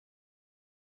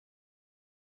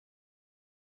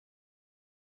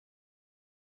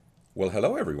Well,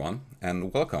 hello everyone,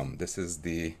 and welcome. This is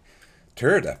the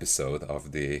third episode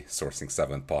of the Sourcing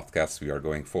 7 podcast. We are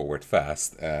going forward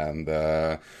fast, and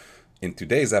in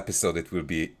today's episode, it will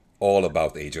be all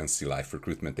about agency life,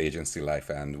 recruitment agency life,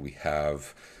 and we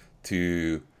have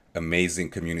two amazing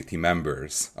community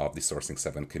members of the Sourcing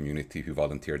 7 community who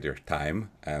volunteered their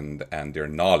time and their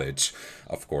knowledge,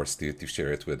 of course, to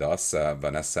share it with us,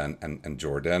 Vanessa and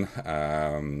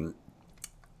Jordan.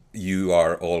 You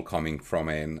are all coming from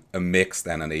a mixed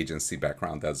and an agency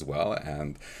background as well,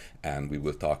 and we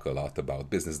will talk a lot about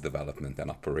business development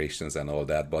and operations and all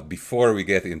that. But before we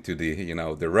get into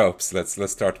the ropes,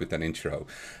 let's start with an intro.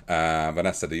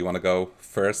 Vanessa, do you want to go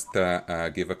first?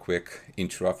 Give a quick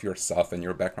intro of yourself and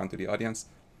your background to the audience.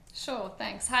 Sure,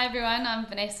 thanks. Hi everyone, I'm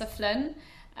Vanessa Flynn.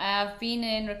 I've been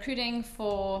in recruiting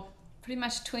for pretty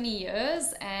much 20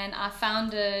 years and I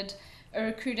founded a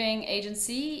recruiting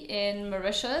agency in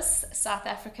Mauritius, South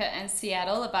Africa, and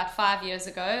Seattle about 5 years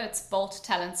ago. It's Bolt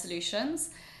Talent Solutions.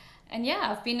 And yeah,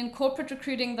 I've been in corporate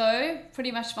recruiting though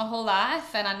pretty much my whole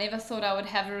life, and I never thought I would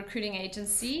have a recruiting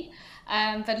agency.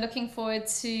 But looking forward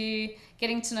to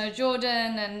getting to know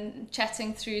Jordan and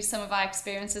chatting through some of our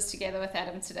experiences together with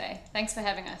Adam today. Thanks for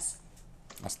having us.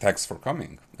 Thanks for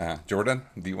coming. Jordan,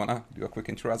 do you want to do a quick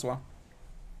intro as well?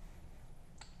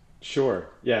 Sure.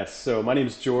 Yes. So my name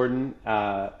is Jordan.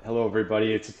 Hello,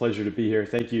 everybody. It's a pleasure to be here.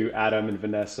 Thank you, Adam and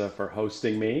Vanessa, for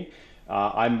hosting me.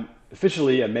 I'm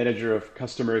officially a manager of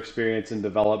customer experience and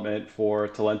development for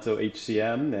Talento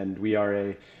HCM, and we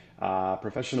are a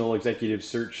professional executive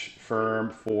search firm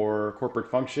for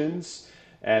corporate functions,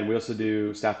 and we also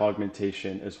do staff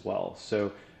augmentation as well.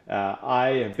 So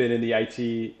I have been in the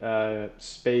IT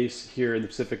space here in the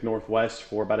Pacific Northwest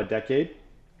for about a decade.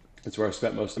 It's where I've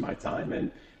spent most of my time,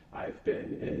 and I've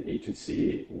been in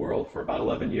agency world for about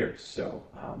 11 years, so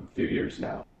a few years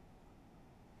now.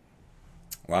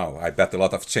 Wow, I bet a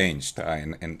lot have changed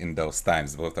in those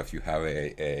times. Both of you have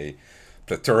a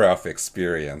plethora of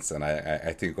experience, and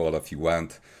I think all of you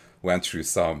went through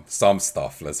some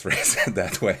stuff. Let's phrase it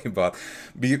that way. But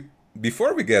be,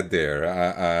 before we get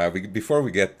there, before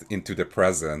we get into the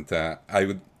present, I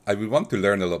would want to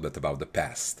learn a little bit about the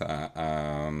past.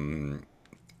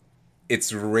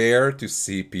 It's rare to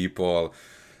see people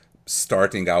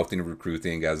starting out in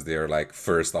recruiting as their like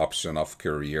first option of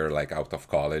career, like out of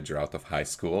college or out of high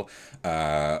school.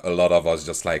 A lot of us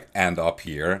just like end up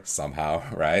here somehow,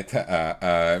 right?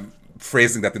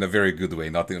 Phrasing that in a very good way,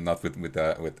 not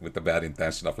with the bad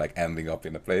intention of like ending up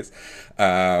in a place,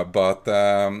 but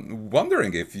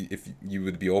wondering if you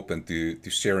would be open to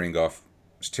sharing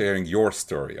your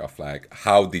story of like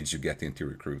how did you get into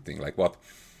recruiting, like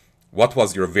what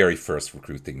was your very first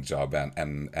recruiting job,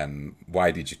 and why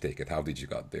did you take it? How did you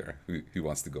got there? Who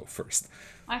wants to go first?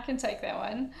 I can take that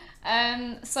one.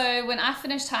 So when I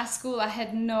finished high school, I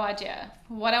had no idea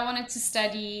what I wanted to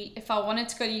study, if I wanted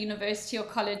to go to university or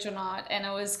college or not, and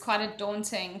it was quite a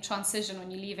daunting transition when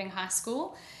you're leaving high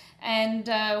school. And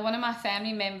one of my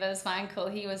family members, my uncle,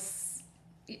 he was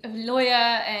a lawyer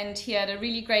and he had a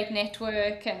really great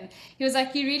network, and he was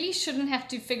like, you really shouldn't have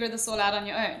to figure this all out on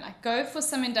your own. Like, go for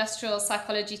some industrial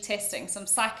psychology testing, some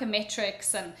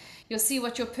psychometrics, and you'll see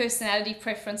what your personality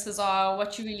preferences are,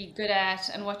 what you're really good at,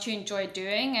 and what you enjoy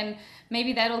doing, and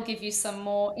maybe that'll give you some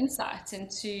more insight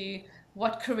into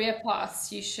what career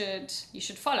paths you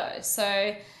should follow.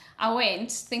 So I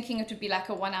went thinking it would be like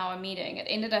a 1 hour meeting. It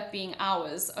ended up being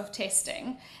hours of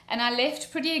testing. And I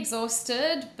left pretty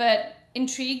exhausted, but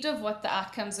intrigued of what the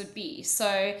outcomes would be. So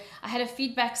I had a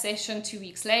feedback session 2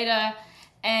 weeks later,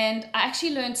 and I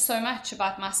actually learned so much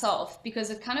about myself because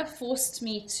it kind of forced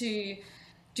me to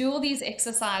do all these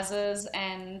exercises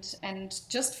and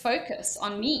just focus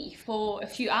on me for a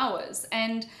few hours.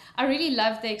 And I really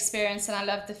loved the experience and I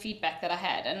loved the feedback that I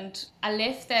had, and I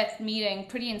left that meeting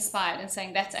pretty inspired and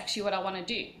saying that's actually what I want to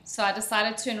do. So I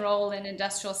decided to enroll in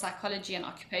industrial psychology and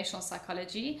occupational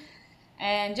psychology,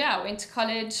 and yeah, I went to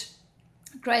college,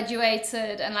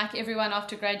 graduated, and like everyone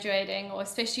after graduating, or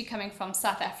especially coming from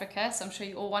South Africa, so I'm sure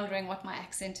you're all wondering what my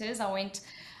accent is. I went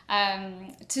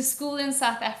to school in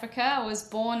South Africa. I was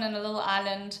born in a little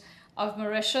island of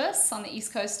Mauritius on the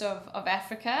east coast of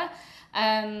Africa,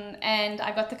 and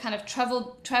I got the kind of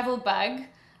travel bug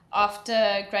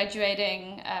after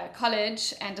graduating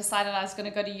college and decided I was going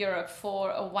to go to Europe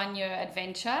for a 1 year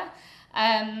adventure.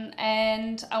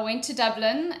 And I went to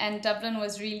Dublin, and Dublin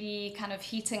was really kind of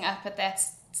heating up at that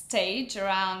stage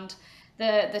around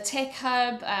the tech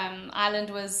hub. Ireland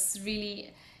was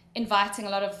really inviting a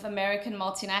lot of American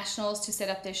multinationals to set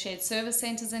up their shared service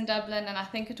centers in Dublin, and I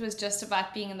think it was just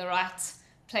about being in the right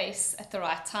place at the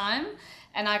right time.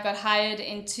 And I got hired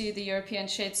into the European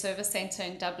Shared Service Centre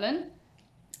in Dublin,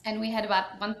 and we had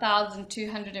about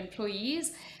 1,200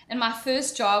 employees. And my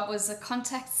first job was a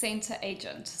contact center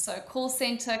agent, so a call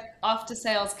center after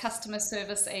sales customer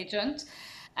service agent.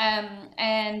 Um,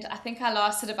 and I think I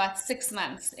lasted about 6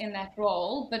 months in that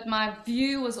role, but my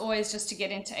view was always just to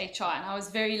get into HR. And I was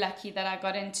very lucky that I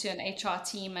got into an HR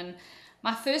team. And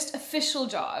my first official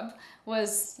job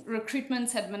was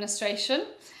recruitment administration.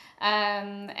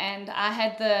 And I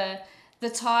had the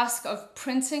task of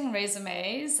printing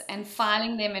resumes and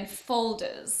filing them in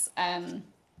folders, and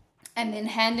then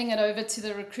handing it over to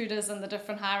the recruiters and the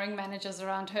different hiring managers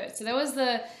around her. So that was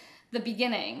the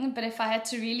beginning. But if I had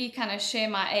to really kind of share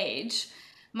my age,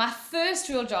 my first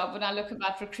real job when I look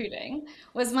about recruiting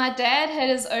was my dad had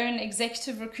his own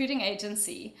executive recruiting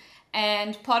agency.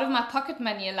 And part of my pocket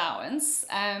money allowance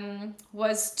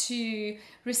was to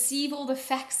receive all the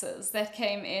faxes that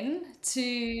came in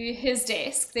to his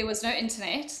desk. There was no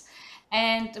internet.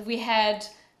 And we had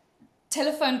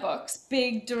telephone books,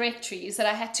 big directories that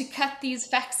I had to cut these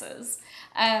faxes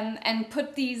and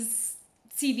put these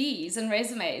CVs and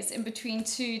resumes in between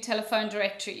two telephone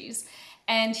directories.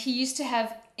 And he used to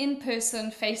have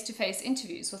in-person, face-to-face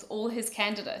interviews with all his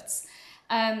candidates.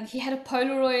 He had a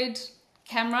Polaroid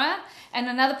camera, and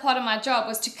another part of my job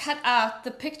was to cut out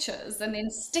the pictures and then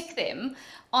stick them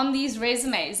on these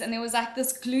resumes. And there was like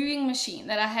this gluing machine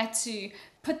that I had to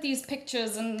put these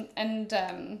pictures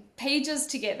and pages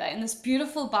together in this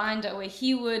beautiful binder where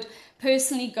he would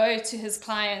personally go to his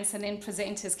clients and then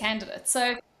present his candidates. So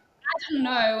I didn't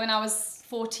know when I was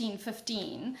 14,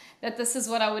 15 that this is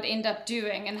what I would end up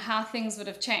doing and how things would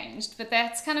have changed. But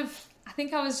that's kind of, I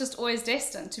think I was just always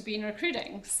destined to be in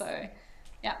recruiting. So,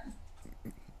 yeah.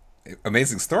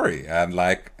 Amazing story. And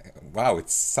like, wow, it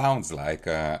sounds like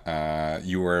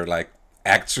you were like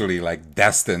actually like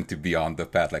destined to be on the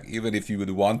path. Like even if you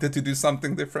would wanted to do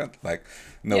something different, like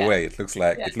no Yeah. way. It looks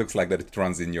like Yeah. that it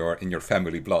runs in your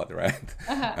family blood, right?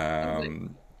 Exactly.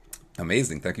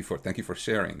 Amazing. Thank you for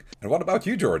sharing. And what about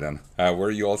you, Jordan?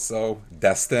 Were you also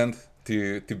destined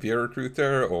to be a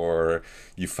recruiter, or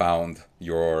you found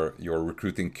your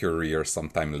recruiting career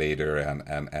sometime later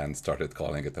and started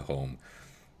calling it a home?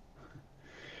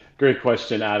 Great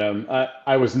question, Adam.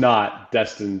 I was not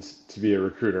destined to be a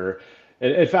recruiter.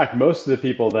 In fact, most of the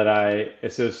people that I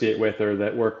associate with or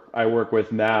that I work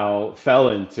with now fell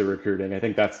into recruiting. I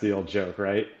think that's the old joke,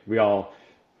 right? We all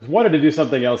wanted to do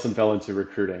something else and fell into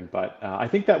recruiting, but I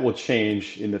think that will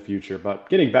change in the future. But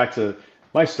getting back to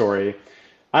my story,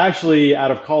 I actually, out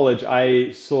of college,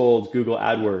 I sold Google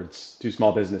AdWords to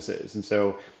small businesses. And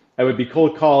so I would be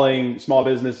cold calling small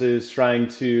businesses, trying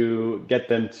to get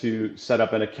them to set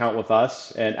up an account with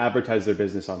us and advertise their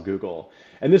business on Google.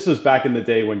 And this was back in the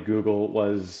day when Google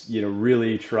was,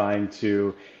 really trying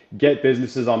to get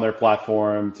businesses on their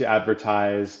platform to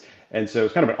advertise. And so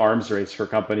it's kind of an arms race for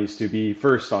companies to be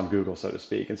first on Google, so to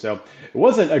speak. And so it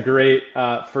wasn't a great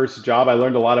first job. I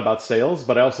learned a lot about sales,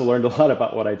 but I also learned a lot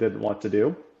about what I didn't want to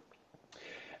do.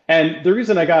 And the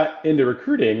reason I got into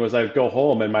recruiting was I'd go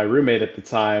home and my roommate at the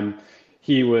time,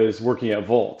 he was working at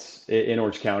Volt in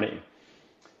Orange County.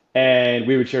 And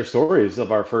we would share stories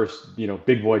of our first,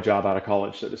 big boy job out of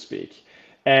college, so to speak.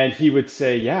 And he would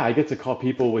say, yeah, I get to call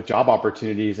people with job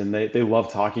opportunities and they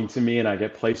love talking to me and I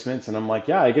get placements. And I'm like,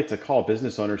 yeah, I get to call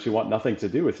business owners who want nothing to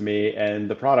do with me and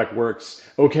the product works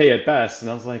okay at best.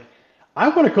 And I was like, I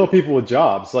want to call people with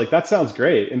jobs. Like, that sounds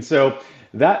great. And so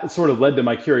that sort of led to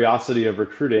my curiosity of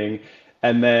recruiting.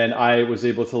 And then I was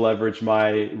able to leverage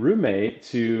my roommate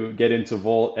to get into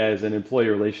Volt as an employee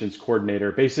relations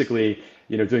coordinator, basically,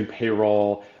 doing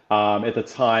payroll. At the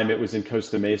time, it was in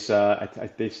Costa Mesa.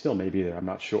 They still may be there. I'm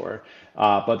not sure.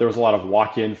 But there was a lot of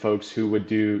walk-in folks who would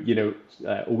do,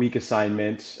 a week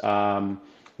assignment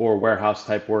or warehouse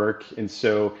type work. And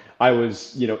so I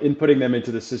was, inputting them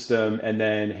into the system and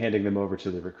then handing them over to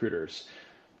the recruiters.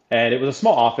 And it was a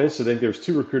small office. So I think there was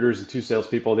two recruiters and two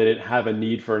salespeople. They didn't have a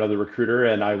need for another recruiter,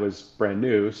 and I was brand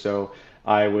new. So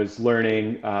I was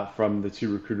learning from the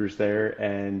two recruiters there,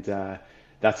 and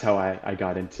that's how I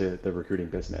got into the recruiting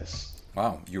business.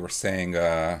 Wow, you were saying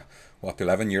what,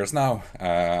 11 years now?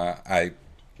 I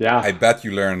Yeah. bet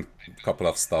you learned a couple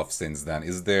of stuff since then.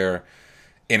 Is there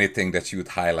anything that you would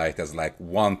highlight as like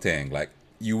one thing, like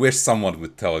you wish someone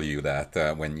would tell you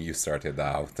that when you started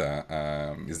out?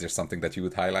 Is there something that you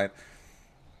would highlight?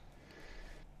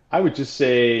 I would just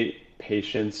say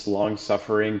patience, long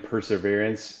suffering,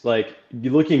 perseverance. Like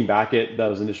looking back at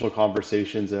those initial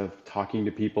conversations of talking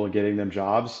to people and getting them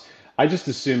jobs, I just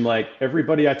assumed like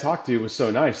everybody I talked to was so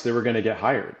nice, they were going to get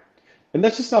hired. And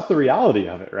that's just not the reality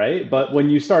of it, right? But when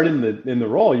you start in the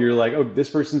role, you're like, oh, this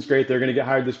person's great, they're going to get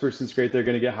hired. This person's great, they're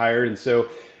going to get hired. And so,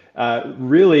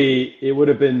 really, it would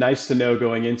have been nice to know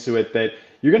going into it that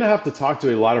you're going to have to talk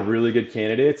to a lot of really good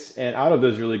candidates, and out of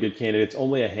those really good candidates,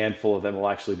 only a handful of them will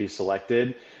actually be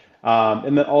selected.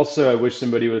 And then also, I wish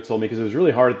somebody would have told me because it was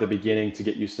really hard at the beginning to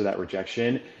get used to that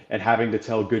rejection and having to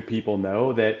tell good people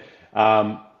no that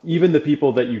even the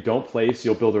people that you don't place,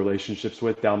 you'll build relationships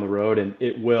with down the road and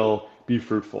it will be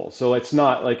fruitful. So it's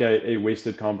not like a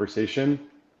wasted conversation.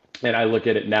 And I look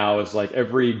at it now as like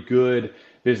every good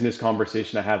business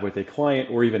conversation I have with a client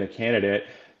or even a candidate,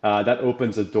 that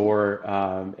opens a door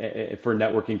for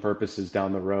networking purposes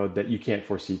down the road that you can't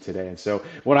foresee today. And so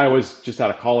when I was just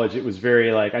out of college, it was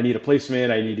very like, I need a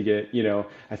placement, I need to get,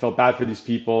 I felt bad for these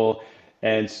people.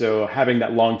 And so having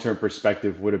that long-term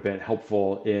perspective would have been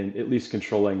helpful in at least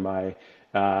controlling my,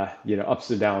 ups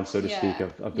and downs, so to speak, Yeah,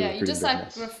 of the yeah. You recruiting just like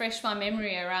business. refresh my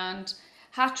memory around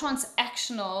how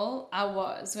transactional I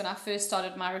was when I first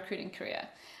started my recruiting career.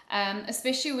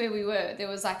 Especially where we were, there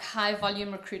was like high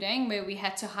volume recruiting where we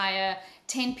had to hire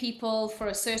 10 people for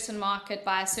a certain market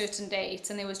by a certain date.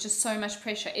 And there was just so much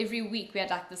pressure. Every week we had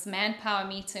like this manpower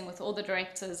meeting with all the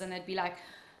directors, and they'd be like,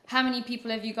 how many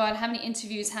people have you got? How many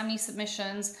interviews? How many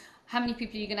submissions? How many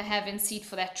people are you going to have in seat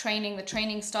for that training? The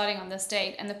training starting on this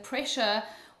date. And the pressure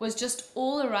was just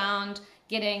all around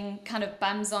getting kind of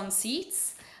bums on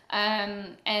seats.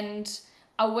 And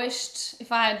I wished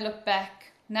if I had looked back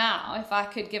now, if I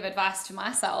could give advice to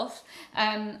myself,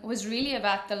 was really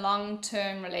about the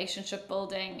long-term relationship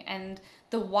building and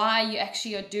the why you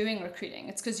actually are doing recruiting.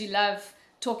 It's because you love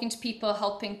talking to people,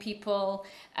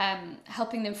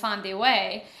 helping them find their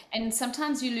way. And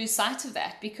sometimes you lose sight of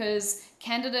that because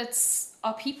candidates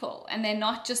are people and they're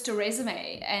not just a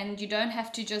resume. And you don't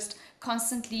have to just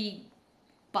constantly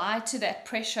buy to that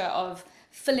pressure of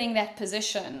filling that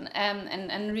position,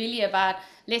 and really about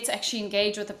let's actually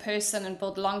engage with a person and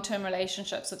build long-term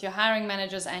relationships with your hiring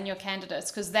managers and your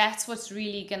candidates, because that's what's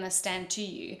really going to stand to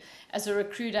you as a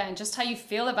recruiter and just how you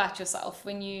feel about yourself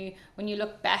when you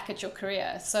look back at your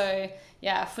career. So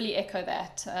yeah, I fully echo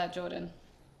that, Jordan.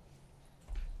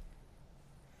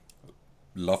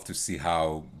 Love to see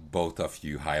how both of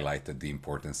you highlighted the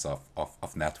importance of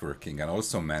networking and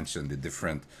also mentioned the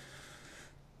different,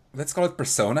 let's call it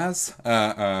personas,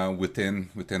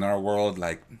 within our world.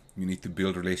 Like you need to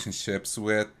build relationships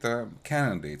with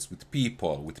candidates, with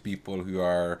people who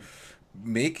are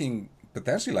making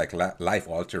potentially like life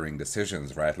altering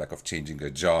decisions, right? Like of changing a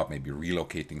job, maybe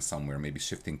relocating somewhere, maybe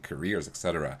shifting careers,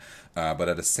 etc. But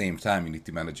at the same time, you need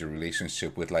to manage a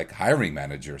relationship with like hiring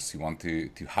managers who want to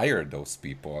hire those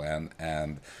people.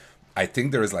 And I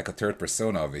think there is like a third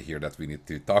persona over here that we need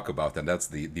to talk about, and that's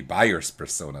the buyer's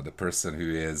persona, the person who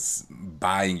is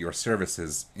buying your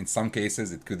services. In some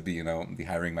cases, it could be the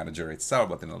hiring manager itself,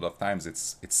 but in a lot of times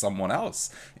it's someone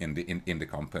else in the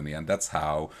company, and that's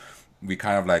how we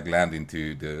kind of like land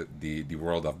into the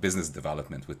world of business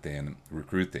development within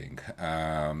recruiting.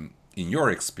 In your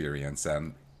experience,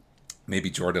 and maybe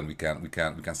Jordan, we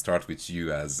can start with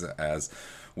you as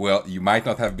well. You might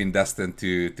not have been destined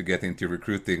to get into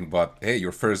recruiting, but hey,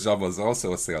 your first job was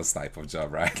also a sales type of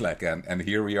job, right? Like, and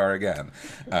here we are again.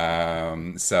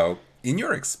 So in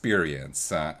your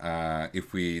experience,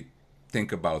 if we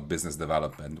think about business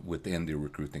development within the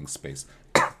recruiting space,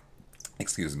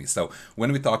 excuse me. So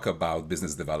when we talk about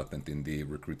business development in the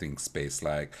recruiting space,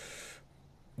 like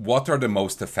what are the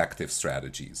most effective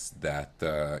strategies that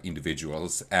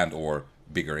individuals and or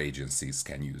bigger agencies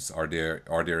can use? Are there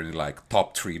any like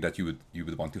top three that you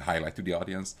would want to highlight to the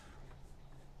audience?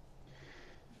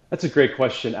 That's a great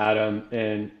question, Adam.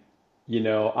 And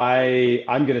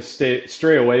I'm going to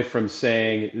stray away from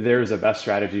saying there's a best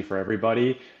strategy for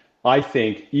everybody. I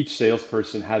think each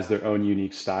salesperson has their own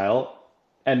unique style,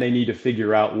 and they need to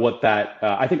figure out what that.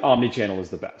 I think omni-channel is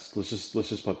the best. Let's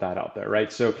just put that out there,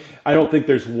 right? So I don't think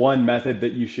there's one method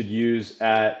that you should use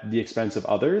at the expense of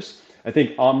others. I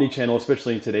think omni-channel,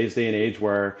 especially in today's day and age,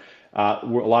 where a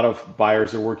lot of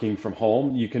buyers are working from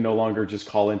home, you can no longer just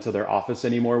call into their office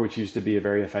anymore, which used to be a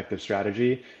very effective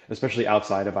strategy, especially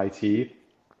outside of IT.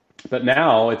 But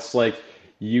now it's like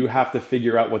you have to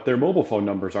figure out what their mobile phone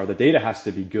numbers are. The data has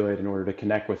to be good in order to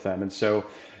connect with them. And so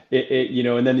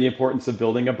and then the importance of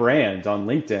building a brand on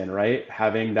LinkedIn, right?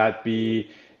 Having that be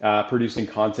producing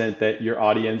content that your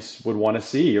audience would want to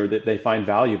see or that they find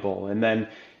valuable. And then,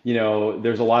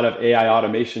 there's a lot of AI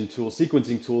automation tools,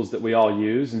 sequencing tools that we all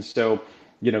use. And so,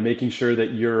 making sure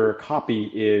that your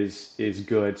copy is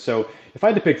good. So if I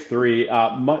had to pick three,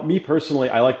 me personally,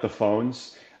 I like the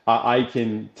phones. I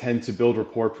can tend to build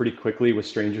rapport pretty quickly with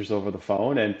strangers over the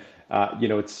phone, and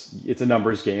it's a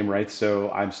numbers game, right?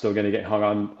 So I'm still going to get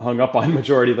hung up on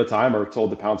majority of the time, or told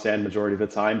to pound sand majority of the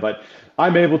time. But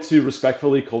I'm able to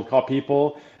respectfully cold call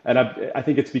people, and I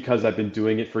think it's because I've been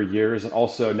doing it for years, and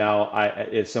also now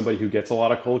as somebody who gets a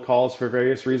lot of cold calls for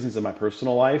various reasons in my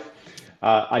personal life,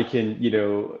 I can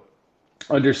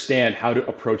understand how to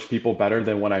approach people better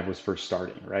than when I was first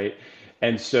starting, right?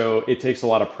 And so it takes a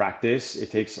lot of practice. It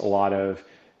takes a lot of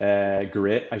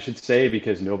grit, I should say,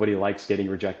 because nobody likes getting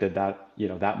rejected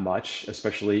that much,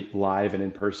 especially live and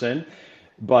in person.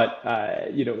 But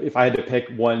if I had to pick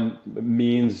one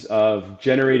means of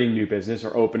generating new business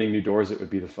or opening new doors, it would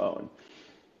be the phone.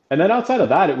 And then outside of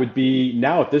that, it would be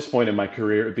now at this point in my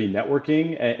career, it would be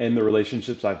networking and the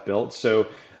relationships I've built. So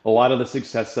a lot of the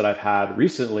success that I've had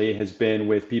recently has been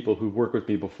with people who've worked with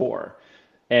me before.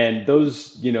 And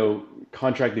those,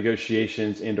 contract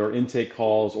negotiations and or intake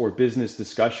calls or business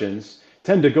discussions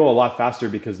tend to go a lot faster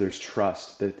because there's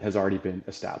trust that has already been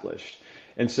established.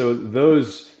 And so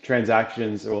those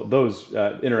transactions, or those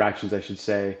interactions, I should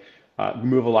say,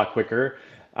 move a lot quicker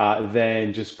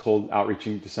than just cold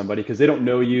outreaching to somebody because they don't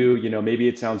know you. Maybe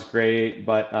it sounds great,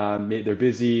 but they're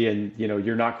busy, and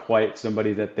you're not quite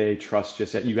somebody that they trust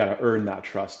just yet. You got to earn that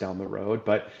trust down the road.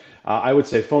 But I would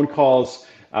say phone calls.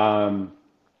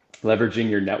 Leveraging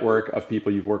your network of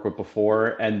people you've worked with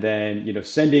before, and then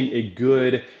sending a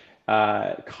good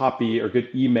copy or good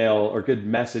email or good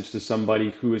message to somebody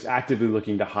who is actively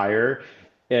looking to hire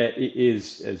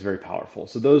is very powerful.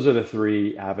 So those are the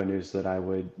three avenues that I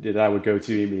would go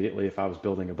to immediately if I was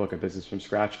building a book of business from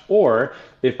scratch, or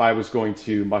if I was going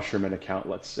to mushroom an account,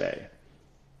 let's say.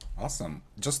 Awesome.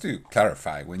 Just to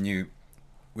clarify, when you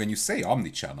say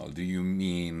omnichannel, do you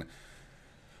mean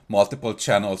multiple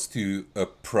channels to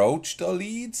approach the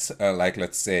leads? Like,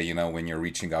 let's say, when you're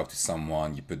reaching out to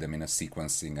someone, you put them in a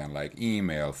sequencing and like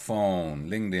email, phone,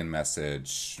 LinkedIn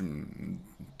message,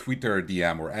 Twitter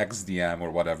DM or X DM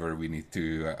or whatever we need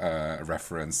to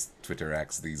reference Twitter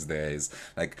X these days.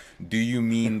 Like, do you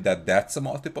mean that that's a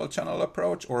multiple channel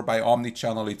approach, or by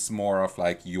omni-channel it's more of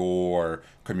like your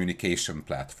communication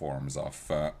platforms of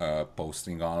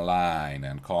posting online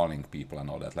and calling people and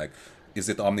all that? Like, is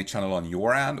it omni-channel on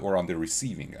your end or on the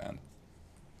receiving end?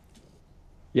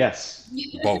 Yes.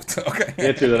 Both. The Okay.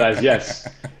 answer to that is yes.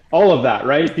 All of that,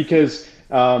 right? Because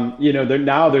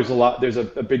there's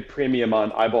a big premium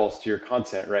on eyeballs to your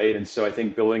content, right? And so I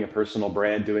think building a personal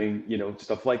brand, doing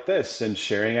stuff like this, and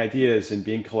sharing ideas and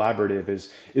being collaborative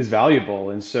is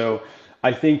valuable. And so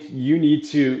I think you need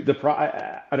to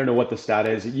I don't know what the stat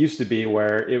is. It used to be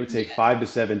where it would take Yeah. 5 to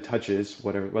 7 touches,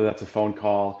 whether that's a phone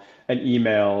call, an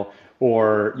email,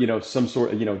 or some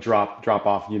sort of drop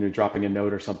off, dropping a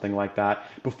note or something like that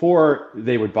before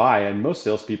they would buy. And most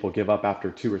salespeople give up after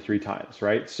 2 or 3 times,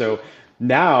 right? So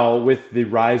now with the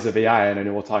rise of AI, and I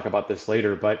know we'll talk about this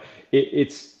later, but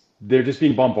it's they're just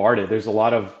being bombarded. There's a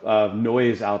lot of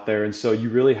noise out there, and so you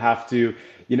really have to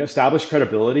establish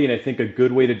credibility. And I think a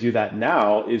good way to do that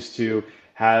now is to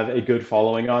have a good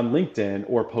following on LinkedIn,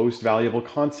 or post valuable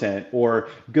content, or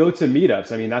go to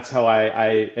meetups. I mean, that's how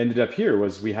I ended up here.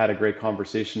 Was we had a great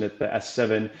conversation at the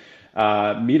S7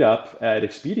 meetup at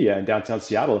Expedia in downtown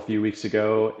Seattle a few weeks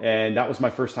ago, and that was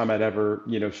my first time I'd ever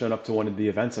shown up to one of the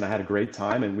events, and I had a great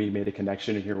time, and we made a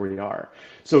connection, and here we are.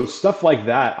 So stuff like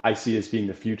that I see as being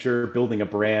the future. Building a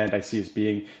brand I see as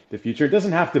being the future. It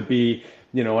doesn't have to be,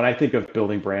 when I think of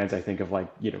building brands, I think of like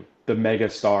the mega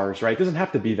stars, right? It doesn't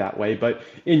have to be that way, but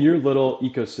in your little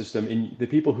ecosystem, in the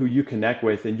people who you connect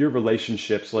with, in your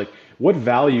relationships, like what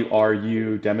value are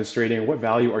you demonstrating? What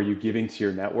value are you giving to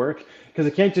your network? Because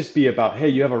it can't just be about, hey,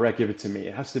 you have a rec, give it to me.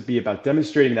 It has to be about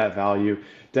demonstrating that value,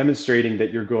 demonstrating that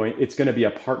it's going to be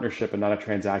a partnership and not a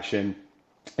transaction.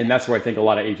 And that's where I think a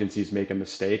lot of agencies make a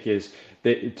mistake is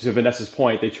that, to Vanessa's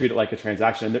point, they treat it like a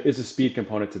transaction. And there is a speed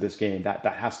component to this game that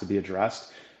has to be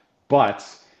addressed, but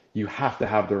you have to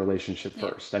have the relationship Yeah.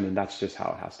 first. I mean, that's just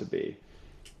how it has to be.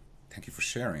 Thank you for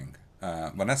sharing.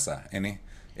 Vanessa,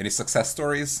 any success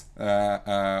stories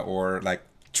or like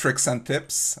tricks and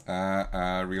tips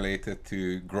related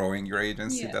to growing your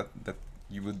agency Yeah. that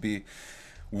you would be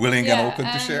willing and Yeah. open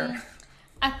to share?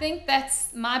 I think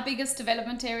that's my biggest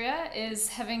development area is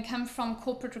having come from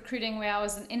corporate recruiting where I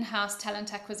was an in-house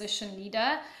talent acquisition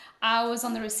leader. I was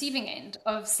on the receiving end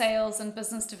of sales and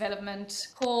business development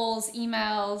calls,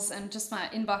 emails, and just my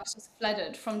inbox was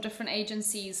flooded from different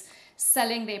agencies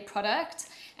selling their product.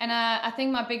 And I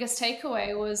think my biggest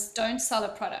takeaway was don't sell a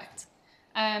product.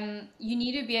 You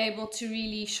need to be able to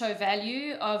really show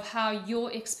value of how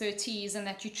your expertise and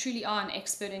that you truly are an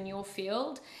expert in your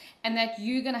field and that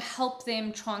you're going to help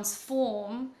them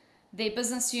transform their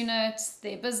business unit,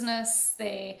 their business,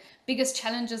 their biggest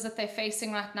challenges that they're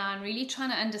facing right now, and really trying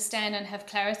to understand and have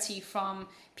clarity from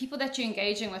people that you're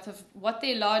engaging with of what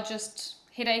their largest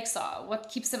headaches are, what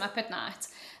keeps them up at night,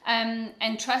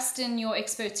 and trust in your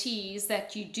expertise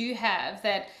that you do have,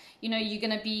 that you're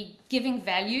going to be giving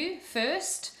value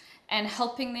first and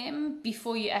helping them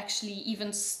before you actually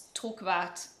even talk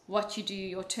about what you do,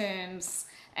 your terms,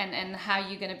 and how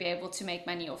you're going to be able to make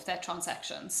money off that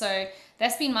transaction. So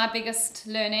that's been my biggest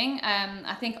learning.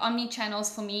 I think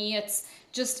omni-channels for me, it's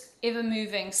just ever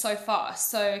moving so fast.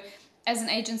 So as an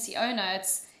agency owner,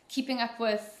 it's keeping up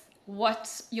with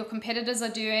what your competitors are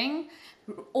doing,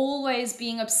 always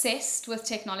being obsessed with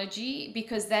technology,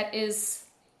 because that is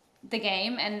the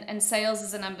game, and sales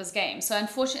is a numbers game. So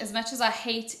unfortunately, as much as I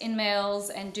hate in-mails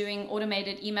and doing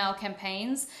automated email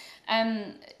campaigns,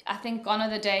 I think gone are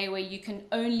the day where you can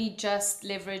only just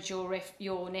leverage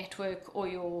your network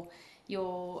or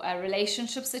your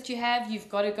relationships that you have. You've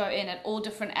got to go in at all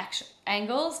different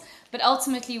angles, but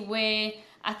ultimately where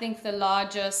I think the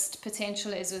largest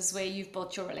potential is where you've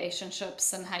built your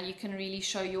relationships and how you can really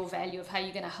show your value of how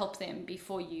you're going to help them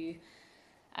before you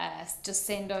just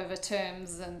send over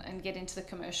terms and get into the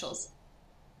commercials.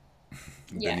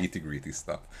 The Yeah. nitty gritty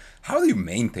stuff. How do you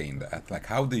maintain that? Like,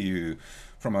 how do you,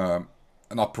 from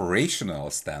an operational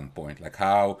standpoint, like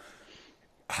how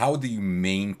do you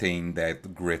maintain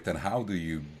that grit, and how do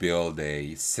you build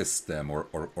a system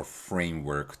or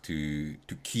framework to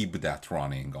keep that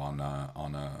running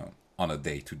on a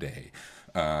day to day?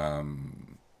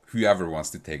 Whoever wants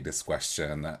to take this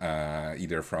question,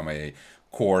 either from a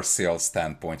core sales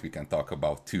standpoint, we can talk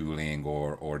about tooling,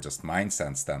 or just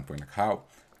mindset standpoint. Like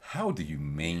how do you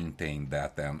maintain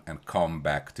that and come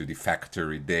back to the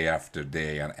factory day after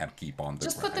day and keep on the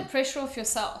Just put the grind? pressure off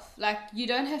yourself. Like, you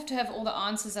don't have to have all the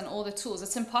answers and all the tools.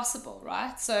 It's impossible,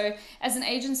 right? So as an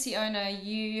agency owner,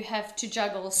 you have to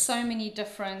juggle so many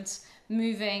different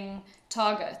moving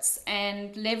targets,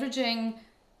 and leveraging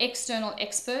external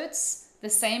experts, the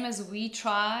same as we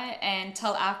try and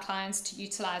tell our clients to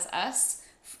utilize us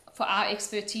for our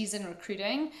expertise in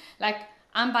recruiting. Like,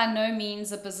 I'm by no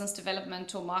means a business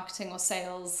development or marketing or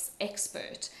sales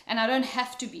expert, and I don't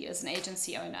have to be as an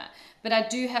agency owner, but I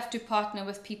do have to partner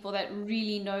with people that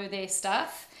really know their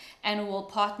stuff and will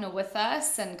partner with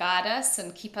us and guide us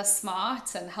and keep us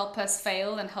smart and help us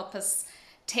fail and help us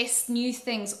test new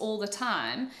things all the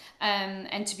time,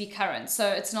 and to be current. So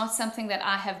it's not something that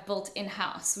I have built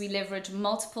in-house. We leverage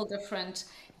multiple different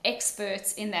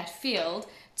experts in that field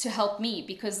to help me,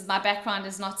 because my background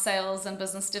is not sales and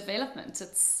business development.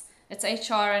 It's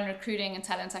HR and recruiting and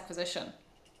talent acquisition.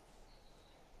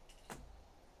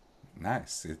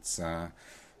 Nice. It's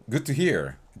good to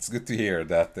hear. It's good to hear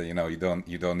that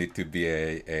you don't need to be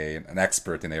an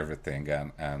expert in everything,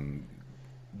 and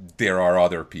there are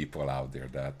other people out there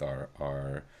that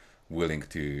are willing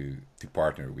to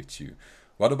partner with you.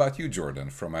 What about you,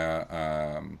 Jordan? From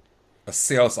a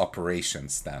sales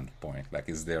operations standpoint, like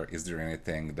is there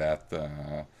anything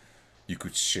that you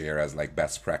could share as like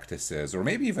best practices, or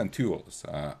maybe even tools,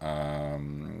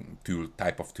 tool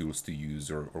type of tools to use,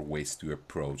 or ways to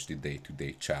approach the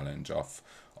day-to-day challenge of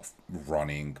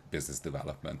running business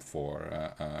development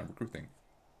for recruiting?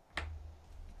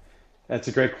 That's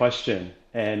a great question.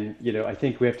 And, I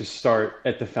think we have to start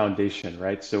at the foundation,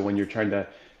 right? So when you're trying to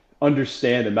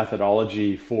understand the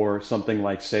methodology for something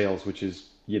like sales, which is,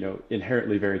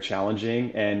 inherently very challenging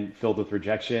and filled with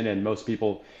rejection, and most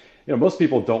people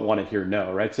don't want to hear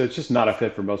no, right? So it's just not a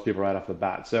fit for most people right off the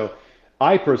bat. So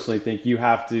I personally think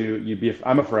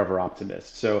I'm a forever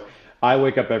optimist. So I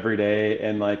wake up every day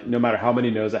and, like, no matter how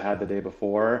many no's I had the day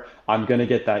before, I'm gonna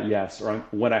get that yes, or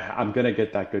I'm gonna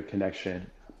get that good connection.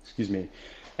 Excuse me.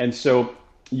 And so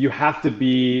you have to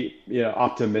be,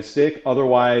 optimistic.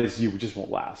 Otherwise, you just won't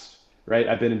last, right?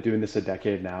 I've been doing this a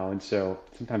decade now, and so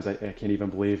sometimes I can't even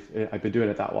believe I've been doing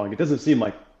it that long. It doesn't seem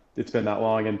like it's been that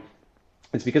long, and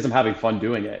it's because I'm having fun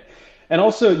doing it. And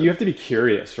also, you have to be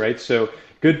curious, right? So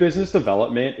good business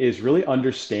development is really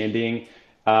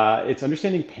it's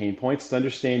understanding pain points, it's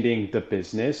understanding the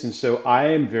business. And so I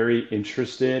am very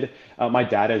interested. My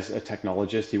dad is a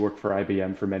technologist. He worked for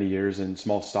IBM for many years and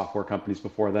small software companies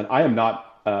before then. I am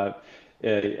not,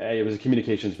 I was a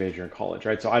communications major in college,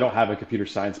 right? So I don't have a computer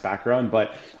science background,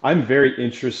 but I'm very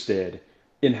interested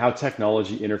in how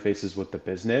technology interfaces with the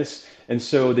business. And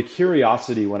so the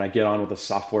curiosity when I get on with a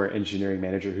software engineering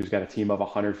manager who's got a team of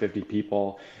 150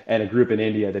 people and a group in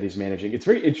India that he's managing, it's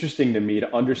very interesting to me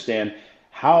to understand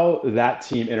how that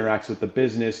team interacts with the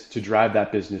business to drive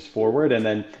that business forward, and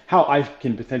then how I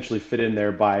can potentially fit in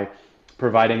there by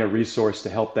providing a resource to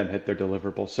help them hit their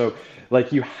deliverable. So like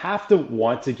you have to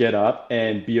want to get up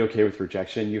and be okay with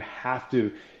rejection. You have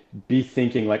to be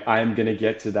thinking like, I'm going to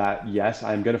get to that. Yes,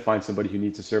 I'm going to find somebody who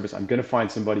needs a service. I'm going to find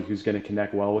somebody who's going to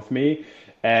connect well with me,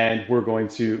 and we're going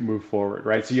to move forward,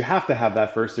 right? So you have to have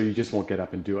that first, or you just won't get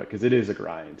up and do it because it is a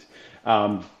grind.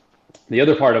 Um, the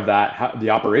other part of that, the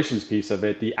operations piece of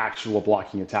it, the actual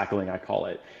blocking and tackling, I call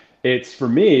it. It's for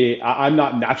me, I'm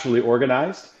not naturally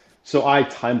organized, so I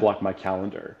time block my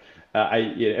calendar.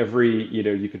 Every,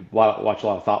 you could watch a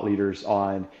lot of thought leaders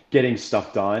on getting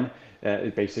stuff done.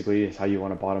 It basically is how you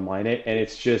want to bottom line it. And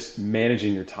it's just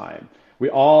managing your time. We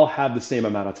all have the same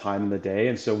amount of time in the day.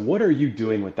 And so what are you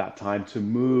doing with that time to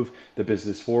move the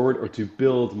business forward, or to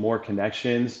build more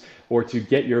connections, or to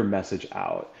get your message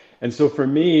out? And so for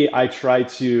me, I try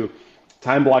to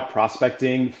time block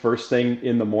prospecting first thing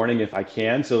in the morning if I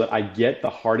can, so that I get the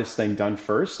hardest thing done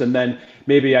first. And then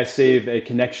maybe I save a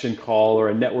connection call or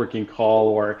a networking call,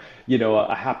 or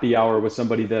a happy hour with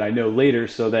somebody that I know later,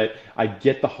 so that I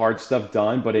get the hard stuff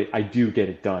done, but I do get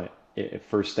it done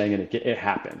first thing, and it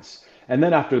happens. And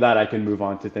then after that, I can move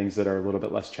on to things that are a little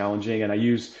bit less challenging. And I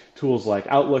use tools like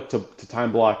Outlook to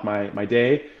time block my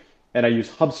day. And I use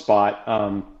HubSpot.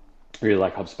 I really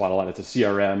like HubSpot a lot. It's a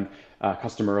CRM,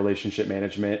 customer relationship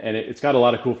management, and it's got a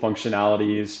lot of cool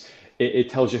functionalities.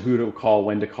 It tells you who to call,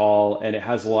 when to call, and it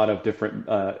has a lot of different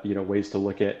ways to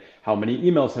look at how many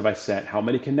emails have I sent, how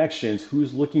many connections,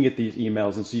 who's looking at these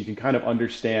emails, and so you can kind of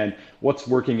understand what's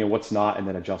working and what's not, and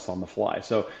then adjust on the fly.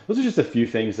 So those are just a few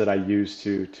things that I use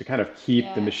to kind of keep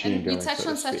the Yeah, machine and you going, touched so to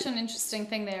on such speak. an interesting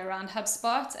thing there around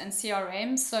HubSpot and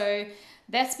CRM. So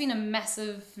that's been a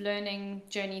massive learning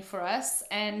journey for us.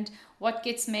 And what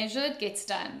gets measured gets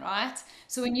done, right?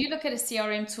 So when you look at a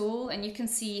CRM tool and you can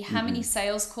see how many Hmm.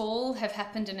 sales calls have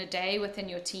happened in a day within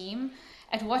your team,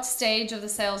 at what stage of the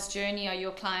sales journey are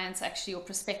your clients, actually your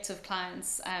prospective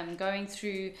clients, going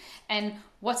through, and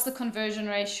what's the conversion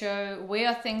ratio, where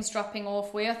are things dropping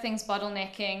off, where are things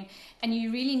bottlenecking, and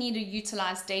you really need to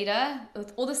utilize data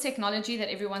with all this technology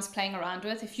that everyone's playing around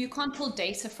with. If you can't pull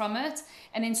data from it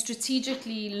and then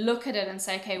strategically look at it and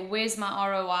say, okay, where's my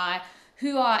ROI,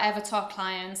 who are our avatar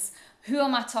clients, who are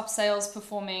my top sales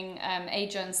performing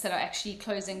agents that are actually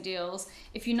closing deals.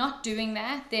 If you're not doing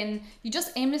that, then you're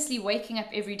just aimlessly waking up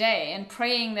every day and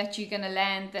praying that you're going to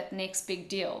land that next big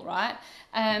deal, right?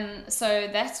 So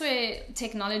that's where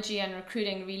technology and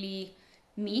recruiting really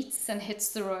meets and hits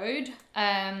the road.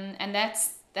 And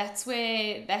that's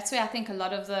where I think a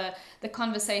lot of the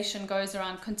conversation goes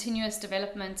around continuous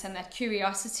development and that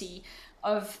curiosity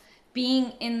of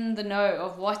being in the know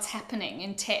of what's happening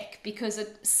in tech, because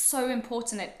it's so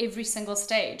important at every single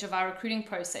stage of our recruiting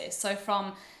process. So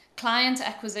from client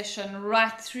acquisition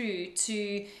right through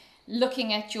to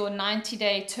looking at your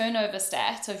 90-day turnover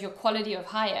stat of your quality of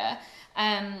hire,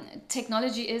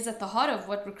 technology is at the heart of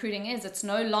what recruiting is. It's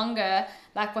no longer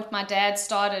like what my dad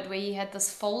started, where he had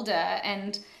this folder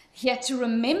and he had to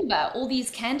remember all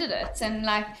these candidates, and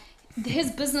like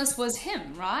his business was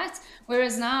him, right?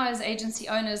 Whereas now, as agency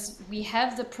owners, we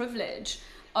have the privilege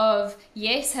of,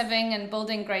 yes, having and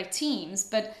building great teams,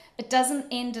 but it doesn't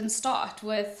end and start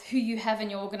with who you have in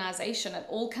your organization. It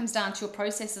all comes down to your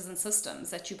processes and systems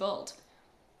that you build.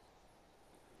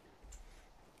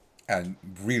 And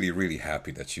really, really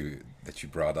happy that you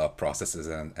brought up processes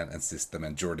and system,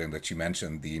 and Jordan, that you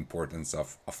mentioned the importance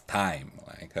of time.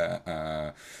 Like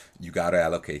you gotta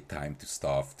allocate time to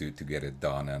stuff to get it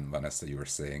done. And Vanessa, you were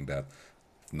saying that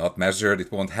if not measured,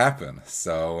 it won't happen.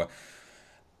 So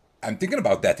I'm thinking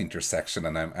about that intersection,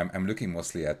 and I'm looking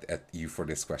mostly at you for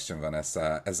this question,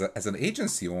 Vanessa. As an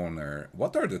agency owner,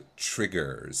 what are the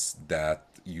triggers that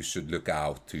you should look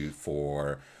out to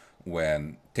for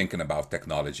when thinking about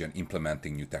technology and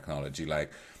implementing new technology?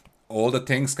 Like, all the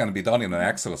things can be done in an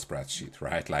Excel spreadsheet,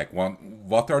 right? Like,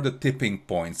 what are the tipping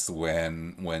points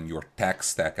when your tech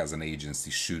stack as an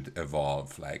agency should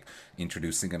evolve? Like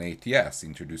introducing an ATS,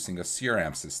 introducing a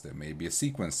CRM system, maybe a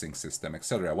sequencing system,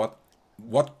 etc.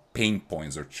 What pain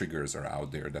points or triggers are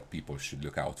out there that people should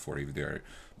look out for if they're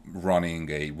running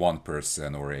a one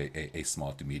person or a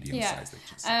small to medium Yeah. sized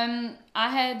agency? I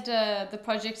had the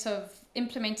project of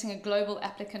implementing a global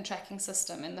applicant tracking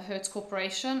system in the Hertz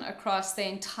Corporation across the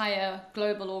entire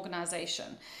global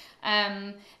organization.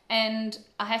 Um, and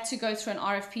I had to go through an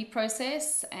RFP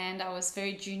process, and I was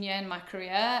very junior in my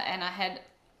career, and I had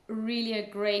really a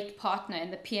great partner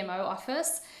in the PMO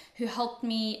office who helped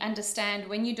me understand,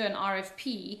 when you do an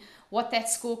RFP, what that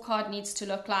scorecard needs to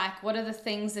look like, what are the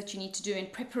things that you need to do in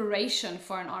preparation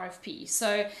for an RFP.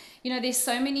 So, there's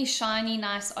so many shiny,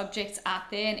 nice objects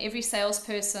out there, and every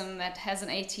salesperson that has an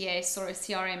ATS or a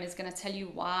CRM is going to tell you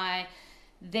why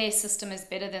their system is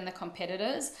better than the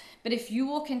competitors. But if you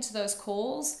walk into those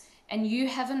calls and you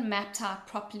haven't mapped out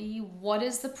properly what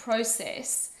is the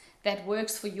process that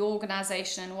works for your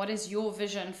organization, what is your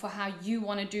vision for how you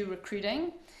want to do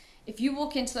recruiting, if you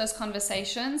walk into those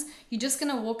conversations, you're just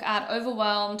going to walk out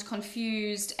overwhelmed,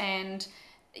 confused, and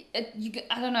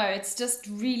I don't know, it's just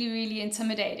really, really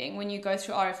intimidating when you go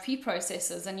through RFP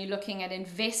processes and you're looking at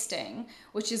investing,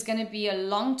 which is going to be a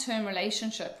long-term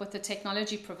relationship with the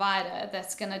technology provider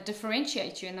that's going to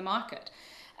differentiate you in the market.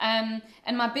 And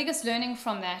my biggest learning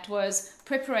from that was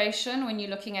preparation when you're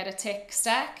looking at a tech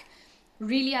stack.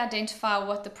 Really identify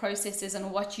what the process is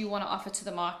and what you want to offer to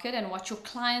the market and what your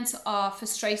clients are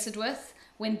frustrated with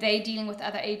when they're dealing with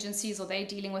other agencies or they're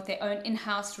dealing with their own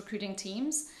in-house recruiting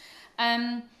teams.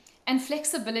 And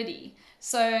flexibility.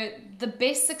 So the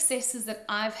best successes that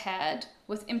I've had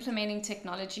with implementing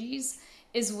technologies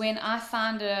is when I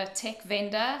found a tech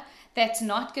vendor that's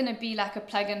not going to be like a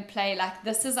plug and play, like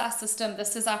this is our system,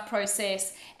 this is our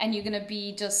process, and you're going to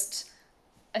be just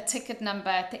a ticket number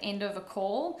at the end of a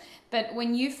call. But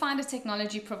when you find a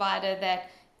technology provider that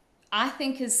I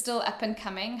think is still up and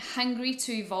coming, hungry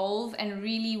to evolve and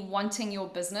really wanting your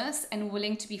business and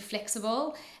willing to be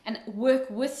flexible and work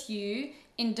with you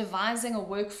in devising a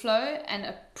workflow and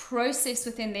a process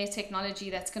within their technology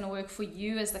that's going to work for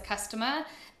you as the customer,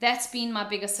 that's been my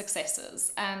biggest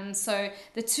successes. So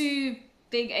the two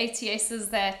big ATSs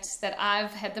that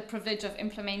I've had the privilege of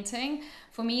implementing,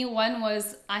 for me, one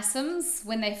was iCIMS.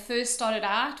 When they first started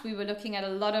out, we were looking at a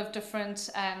lot of different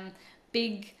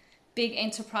big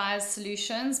enterprise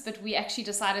solutions, but we actually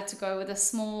decided to go with a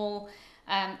small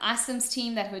iCIMS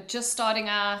team that were just starting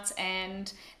out,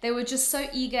 and they were just so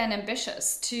eager and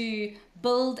ambitious to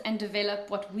build and develop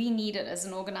what we needed as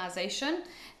an organization.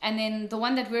 And then the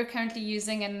one that we're currently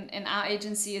using in our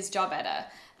agency is JobAdder.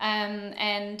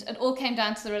 And it all came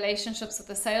down to the relationships with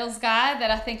the sales guy that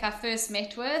I think I first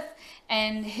met with,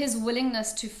 and his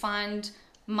willingness to find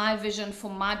my vision for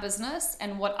my business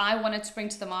and what I wanted to bring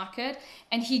to the market.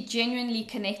 And he genuinely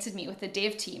connected me with the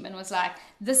dev team and was like,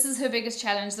 this is her biggest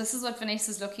challenge, this is what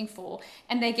Vanessa's looking for.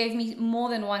 And they gave me more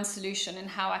than one solution and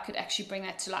how I could actually bring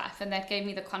that to life. And that gave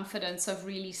me the confidence of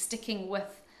really sticking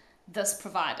with this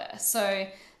provider. So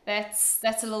that's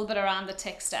a little bit around the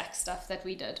tech stack stuff that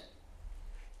we did.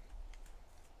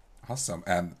 Awesome.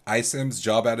 And iCIMS,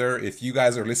 JobAdder, if you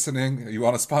guys are listening, you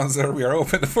want to sponsor, we are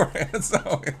open for it.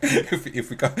 So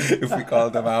if we call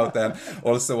them out. And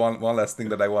also one last thing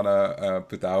that I want to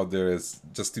put out there is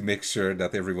just to make sure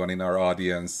that everyone in our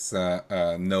audience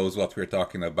knows what we're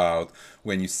talking about.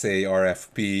 When you say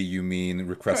RFP, you mean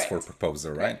request Correct. for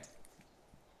proposal, right?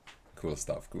 Correct.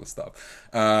 Cool stuff.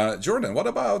 Jordan, what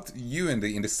about you in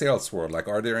the sales world? Like,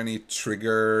 are there any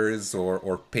triggers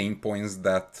or pain points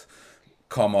that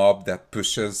come up that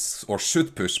pushes or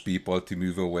should push people to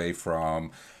move away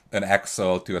from an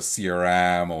Excel to a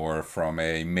CRM or from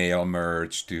a mail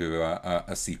merge to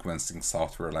a sequencing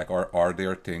software? Like, are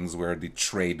there things where the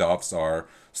trade-offs are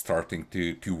starting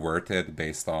to worth it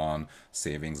based on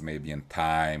savings maybe in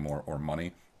time or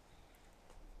money?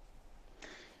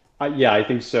 Yeah, I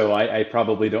think so. I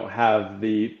probably don't have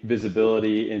the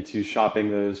visibility into shopping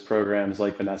those programs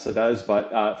like Vanessa does,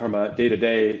 but from a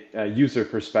day-to-day user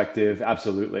perspective,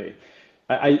 absolutely.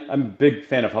 I'm a big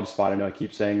fan of HubSpot. I know I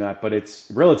keep saying that, but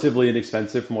it's relatively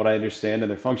inexpensive from what I understand,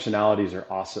 and their functionalities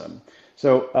are awesome.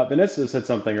 So Vanessa said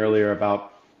something earlier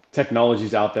about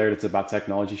technologies out there. It's about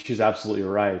technology. She's absolutely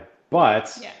right.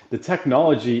 But Yeah. the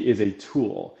technology is a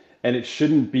tool, and it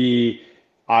shouldn't be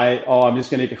I'm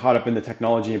just going to get caught up in the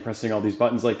technology and pressing all these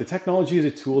buttons. Like, the technology is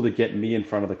a tool to get me in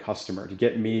front of the customer, to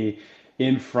get me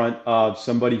in front of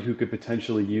somebody who could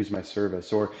potentially use my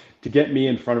service, or to get me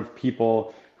in front of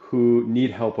people who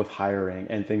need help with hiring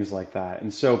and things like that.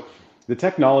 And so the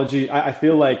technology, I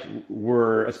feel like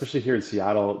especially here in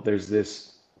Seattle, there's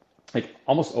this like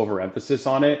almost overemphasis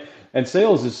on it. And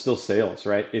sales is still sales,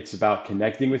 right? It's about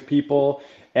connecting with people.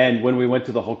 And when we went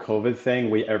to the whole COVID thing,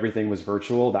 everything was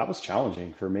virtual. That was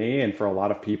challenging for me and for a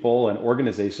lot of people, and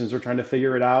organizations were trying to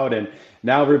figure it out. And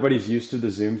now everybody's used to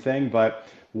the Zoom thing. But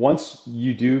once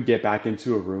you do get back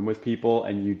into a room with people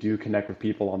and you do connect with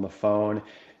people on the phone,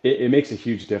 it makes a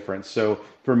huge difference. So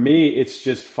for me, it's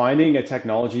just finding a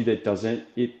technology that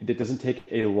doesn't take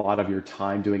a lot of your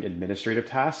time doing administrative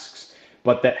tasks,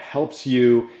 but that helps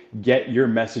you get your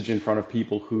message in front of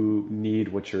people who need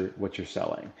what you're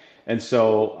selling. And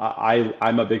so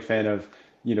I'm a big fan of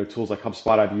tools like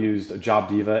HubSpot. I've used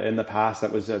JobDiva in the past.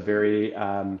 That was a very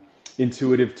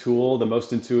intuitive tool, the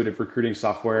most intuitive recruiting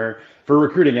software for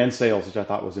recruiting and sales, which I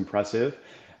thought was impressive.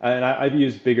 And I've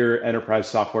used bigger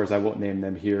enterprise softwares. I won't name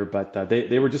them here, but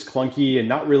they were just clunky and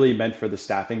not really meant for the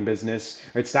staffing business.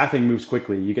 Right? Staffing moves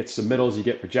quickly. You get submittals, you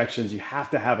get projections. You have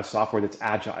to have a software that's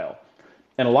agile.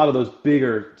 And a lot of those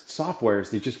bigger softwares,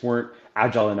 they just weren't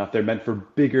agile enough. They're meant for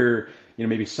bigger,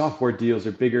 maybe software deals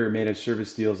or bigger managed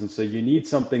service deals. And so you need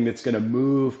something that's going to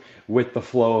move with the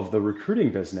flow of the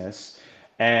recruiting business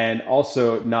and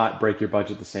also not break your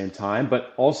budget at the same time,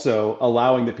 but also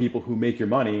allowing the people who make your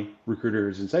money,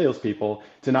 recruiters and salespeople,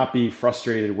 to not be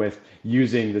frustrated with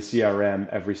using the CRM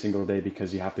every single day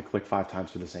because you have to click 5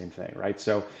 times for the same thing, right?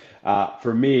 So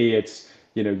for me, it's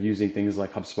using things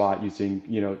like HubSpot, using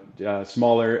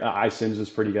smaller iSIMS is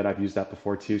pretty good. I've used that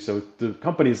before too. So the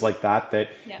companies like that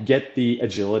Yeah. get the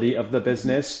agility of the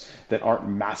business, that aren't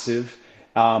massive,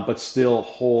 but still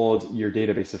hold your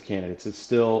database of candidates. It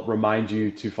still remind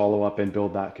you to follow up and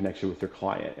build that connection with your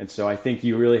client. And so I think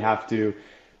you really have to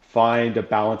find a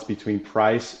balance between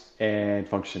price and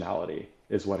functionality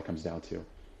is what it comes down to.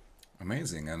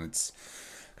 Amazing, and it's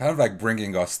kind of like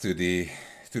bringing us to the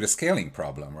scaling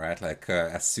problem, right? Like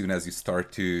as soon as you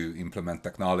start to implement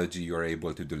technology, you're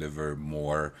able to deliver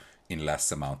more in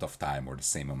less amount of time or the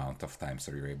same amount of time,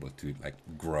 so you're able to like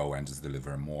grow and just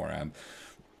deliver more. And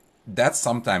that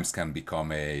sometimes can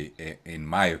become in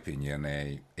my opinion,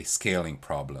 a scaling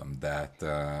problem that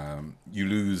you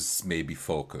lose maybe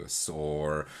focus,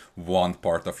 or one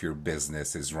part of your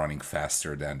business is running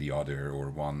faster than the other, or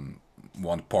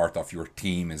one part of your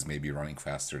team is maybe running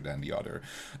faster than the other.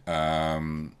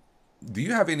 Do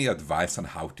you have any advice on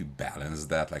how to balance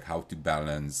that, like how to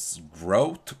balance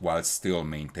growth while still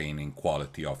maintaining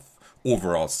quality of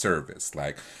overall service,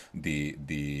 like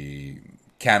the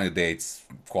candidates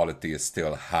quality is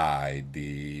still high,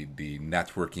 the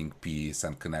networking piece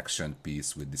and connection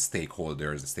piece with the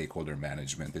stakeholders, the stakeholder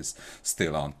management is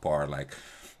still on par? Like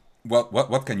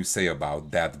what can you say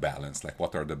about that balance? Like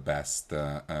what are the best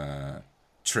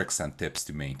tricks and tips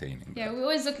to maintaining Yeah, that? we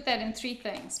always look at that in three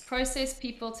things: process,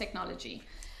 people, technology.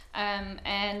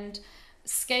 And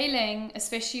scaling,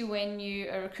 especially when you're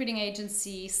a recruiting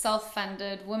agency,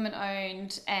 self-funded,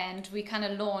 women-owned, and we kind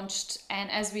of launched,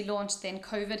 and as we launched, then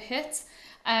COVID hit.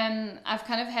 I've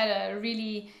kind of had a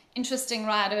really interesting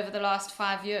ride over the last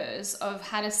 5 years of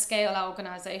how to scale our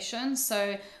organization.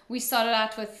 So we started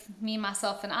out with me,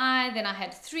 myself, and I. Then I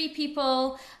had 3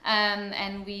 people,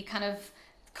 and we kind of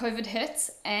COVID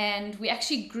hit, and we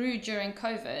actually grew during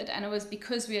COVID, and it was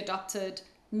because we adopted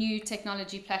new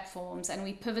technology platforms and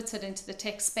we pivoted into the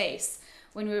tech space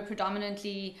when we were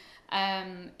predominantly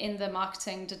in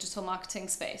the digital marketing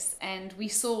space. And we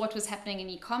saw what was happening in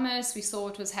e-commerce, we saw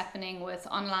what was happening with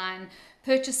online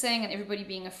purchasing and everybody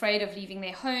being afraid of leaving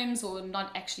their homes or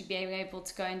not actually being able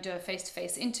to go and do a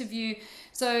face-to-face interview.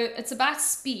 So it's about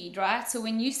speed, right? So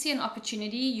when you see an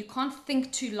opportunity, you can't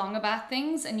think too long about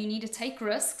things, and you need to take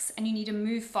risks and you need to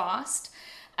move fast,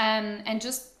 and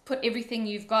just put everything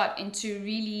you've got into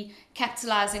really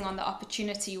capitalizing on the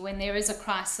opportunity when there is a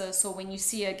crisis or when you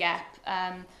see a gap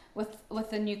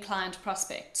with a new client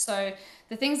prospect. So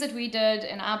the things that we did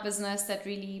in our business that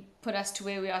really put us to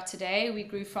where we are today, we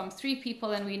grew from 3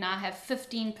 people and we now have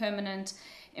 15 permanent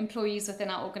employees within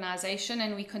our organization,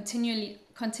 and we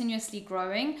continuously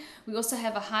growing. We also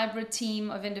have a hybrid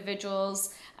team of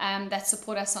individuals that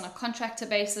support us on a contractor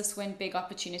basis when big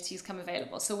opportunities come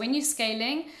available. So when you're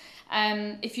scaling,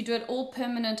 if you do it all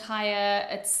permanent hire,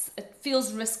 it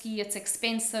feels risky, it's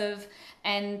expensive,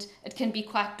 and it can be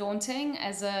quite daunting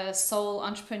as a sole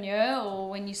entrepreneur or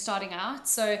when you're starting out.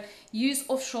 So use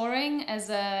offshoring as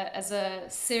a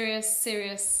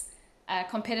serious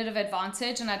competitive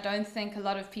advantage, and I don't think a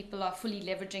lot of people are fully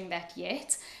leveraging that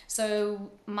yet.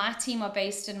 So my team are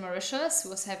based in Mauritius.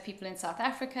 We also have people in South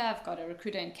Africa. I've got a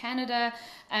recruiter in Canada.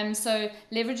 So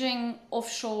leveraging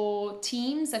offshore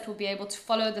teams that will be able to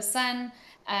follow the sun,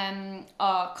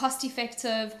 are cost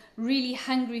effective, really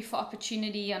hungry for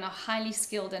opportunity, and are highly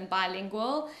skilled and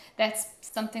bilingual. That's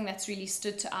something that's really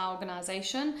stood to our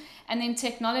organization. And then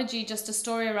technology, just a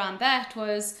story around that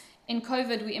was, in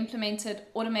COVID, we implemented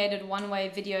automated one-way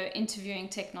video interviewing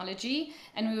technology,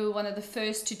 and we were one of the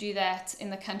first to do that in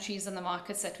the countries and the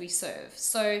markets that we serve.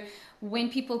 So when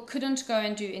people couldn't go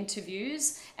and do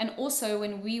interviews, and also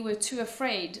when we were too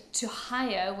afraid to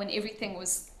hire when everything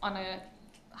was on a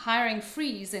hiring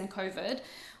freeze in COVID,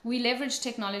 we leveraged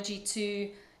technology to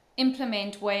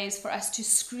implement ways for us to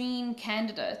screen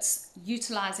candidates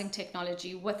utilizing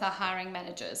technology with our hiring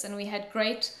managers. And we had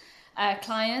great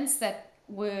clients that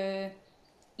were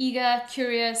eager,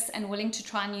 curious, and willing to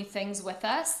try new things with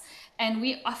us. And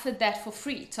we offered that for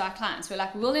free to our clients. We're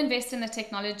like, we'll invest in the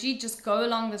technology, just go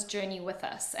along this journey with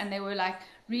us. And they were like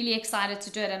really excited to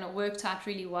do it, and it worked out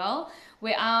really well,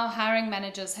 where our hiring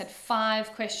managers had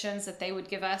 5 questions that they would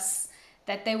give us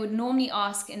that they would normally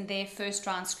ask in their first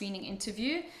round screening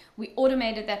interview. We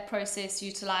automated that process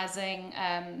utilizing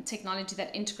technology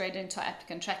that integrated into our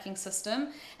applicant tracking system.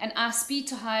 And our speed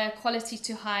to hire, quality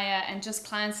to hire, and just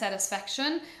client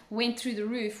satisfaction went through the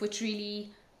roof, which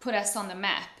really put us on the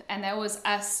map. And that was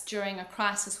us during a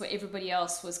crisis where everybody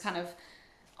else was kind of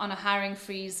on a hiring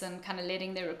freeze and kind of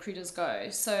letting their recruiters go.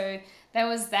 So there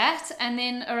was that. And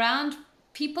then around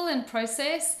people and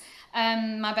process,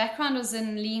 my background was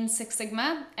in Lean Six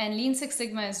Sigma, and Lean Six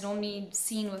Sigma is normally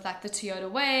seen with like the Toyota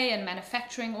Way and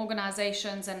manufacturing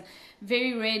organizations, and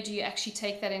very rare do you actually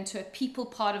take that into a people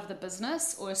part of the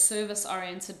business or a service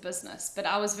oriented business. But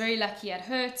I was very lucky at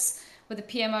Hertz with the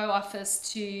PMO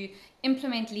office to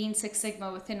implement Lean Six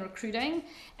Sigma within recruiting,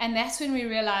 and that's when we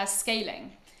realized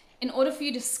scaling. In order for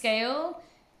you to scale,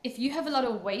 if you have a lot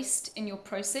of waste in your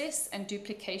process and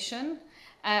duplication,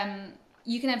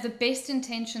 you can have the best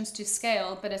intentions to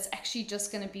scale, but it's actually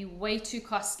just going to be way too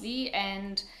costly,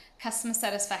 and customer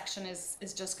satisfaction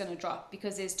is just going to drop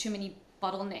because there's too many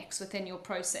bottlenecks within your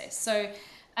process. So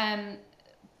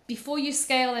before you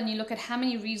scale and you look at how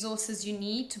many resources you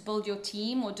need to build your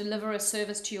team or deliver a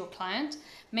service to your client,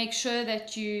 make sure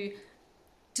that you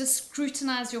just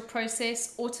scrutinize your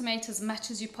process, automate as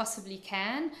much as you possibly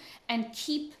can, and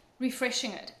keep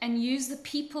refreshing it, and use the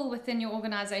people within your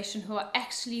organization who are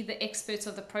actually the experts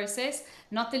of the process,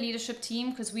 not the leadership team,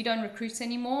 because we don't recruit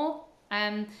anymore.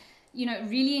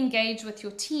 Really engage with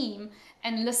your team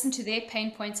and listen to their pain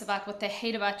points about what they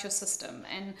hate about your system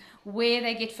and where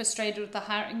they get frustrated with the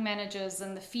hiring managers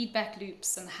and the feedback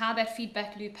loops and how that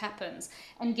feedback loop happens,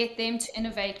 and get them to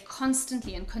innovate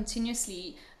constantly and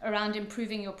continuously around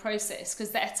improving your process,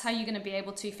 because that's how you're going to be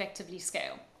able to effectively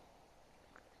scale.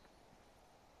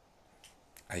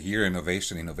 I hear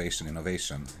innovation, innovation,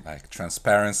 innovation, like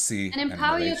transparency and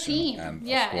empower your innovation. team. And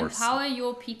Yeah, of course, empower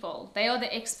your people. They are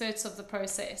the experts of the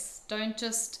process. Don't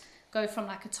just go from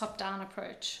like a top-down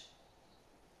approach.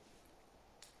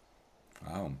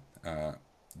 wow.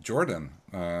 Jordan,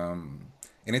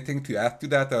 anything to add to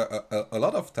that? A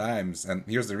lot of times, and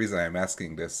here's the reason I'm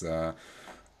asking this. A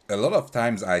lot of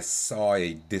times I saw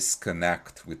a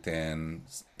disconnect within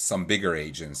some bigger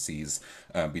agencies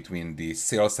between the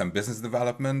sales and business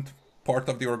development part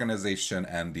of the organization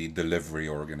and the delivery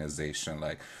organization.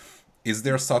 Like, is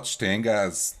there such thing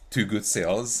as too good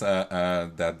sales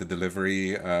that the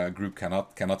delivery group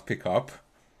cannot pick up?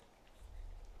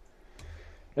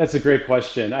 That's a great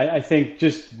question. I think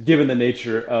just given the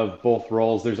nature of both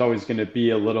roles, there's always going to be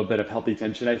a little bit of healthy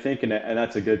tension, I think, and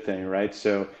that's a good thing, right?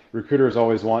 So recruiters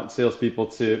always want salespeople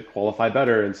to qualify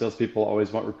better, and salespeople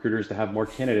always want recruiters to have more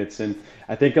candidates. And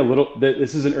I think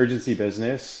this is an urgency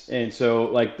business, and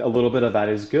so like a little bit of that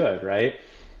is good, right?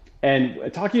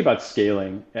 And talking about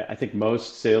scaling, I think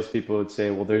most salespeople would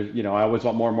say, well, I always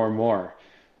want more, more, more.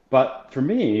 But for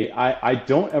me, I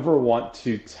don't ever want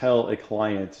to tell a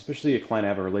client, especially a client I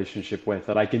have a relationship with,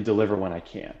 that I can deliver when I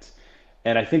can't.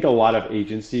 And I think a lot of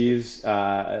agencies,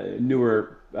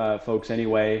 newer folks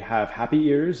anyway, have happy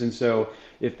ears. And so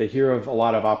if they hear of a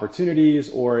lot of opportunities,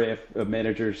 or if a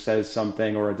manager says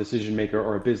something, or a decision maker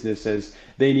or a business says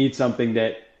they need something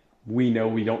that we know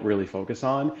we don't really focus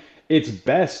on, it's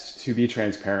best to be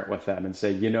transparent with them and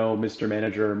say, Mr.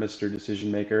 Manager or Mr.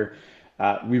 Decision Maker,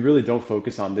 we really don't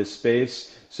focus on this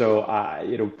space. So,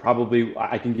 probably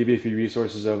I can give you a few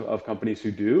resources of companies who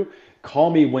do.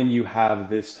 Call me when you have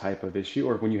this type of issue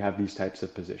or when you have these types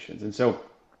of positions. And so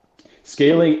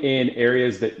scaling in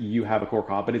areas that you have a core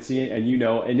competency in,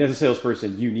 and as a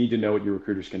salesperson, you need to know what your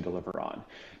recruiters can deliver on.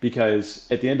 Because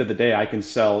at the end of the day, I can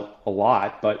sell a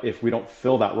lot, but if we don't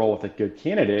fill that role with a good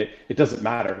candidate, it doesn't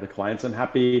matter. The client's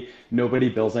unhappy, nobody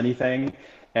bills anything.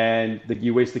 And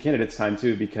you waste the candidate's time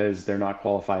too, because they're not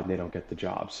qualified and they don't get the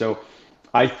job. So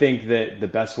I think that the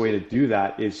best way to do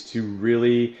that is to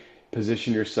really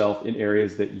position yourself in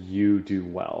areas that you do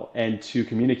well, and to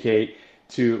communicate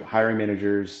to hiring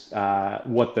managers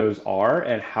what those are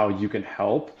and how you can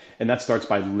help. And that starts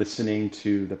by listening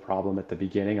to the problem at the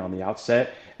beginning on the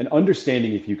outset and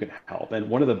understanding if you can help. And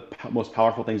one of the most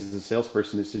powerful things as a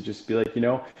salesperson is to just be like,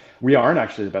 we aren't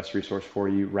actually the best resource for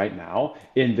you right now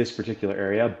in this particular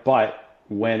area, but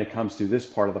when it comes to this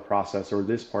part of the process or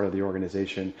this part of the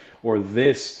organization or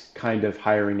this kind of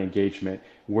hiring engagement,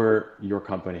 we're your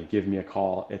company. Give me a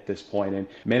call at this point. And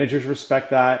managers respect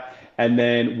that. And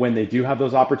then when they do have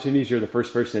those opportunities, you're the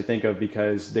first person they think of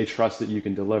because they trust that you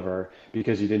can deliver,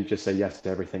 because you didn't just say yes to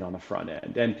everything on the front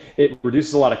end. And it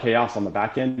reduces a lot of chaos on the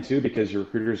back end too, because your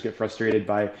recruiters get frustrated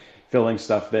by filling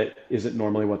stuff that isn't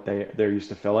normally what they're used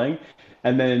to filling.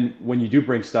 And then when you do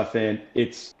bring stuff in,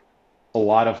 it's a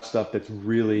lot of stuff that's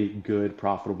really good,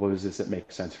 profitable business that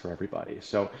makes sense for everybody.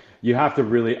 So you have to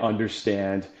really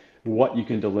understand what you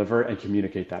can deliver and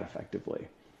communicate that effectively.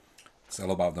 It's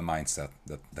all about the mindset.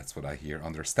 That's what I hear.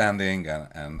 Understanding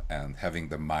and having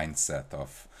the mindset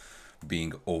of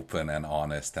being open and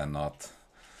honest and not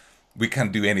we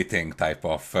can do anything type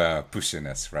of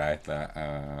pushiness, right?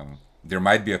 There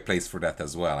might be a place for that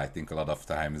as well. I think a lot of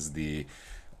times the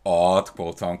odd,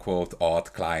 quote unquote,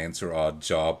 odd clients or odd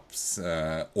jobs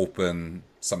open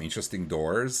some interesting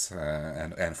doors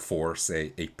and force a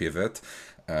pivot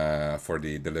for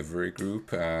the delivery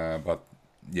group. But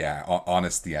yeah,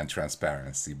 honesty and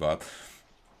transparency. But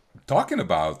talking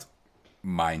about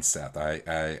mindset,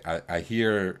 I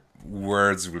hear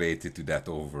words related to that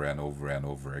over and over and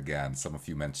over again. Some of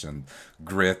you mentioned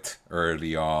grit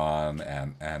early on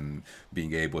and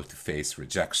being able to face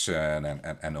rejection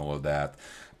and all that.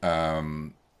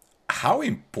 How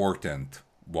important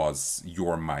was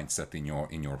your mindset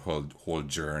in your whole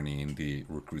journey in the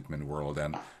recruitment world,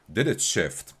 and did it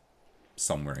shift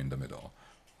somewhere in the middle?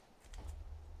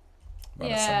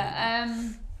 Vanessa,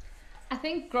 maybe. I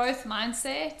think growth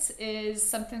mindset is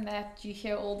something that you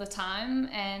hear all the time,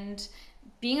 and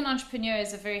being an entrepreneur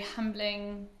is a very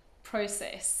humbling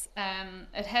process.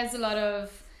 It has a lot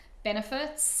of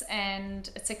benefits, and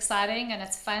it's exciting and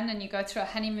it's fun, and you go through a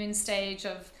honeymoon stage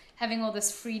of having all this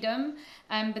freedom.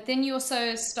 But then you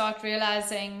also start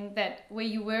realizing that where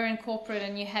you were in corporate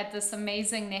and you had this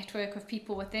amazing network of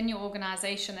people within your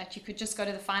organization that you could just go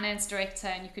to the finance director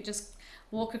and you could just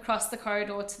walk across the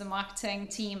corridor to the marketing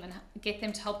team and get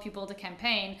them to help you build a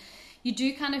campaign, you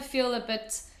do kind of feel a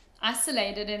bit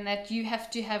isolated in that you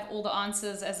have to have all the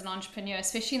answers as an entrepreneur,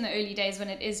 especially in the early days when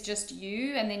it is just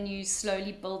you, and then you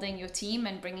slowly building your team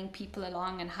and bringing people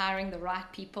along and hiring the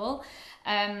right people.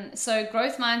 So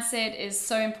growth mindset is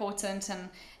so important,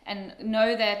 and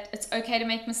know that it's okay to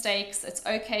make mistakes. It's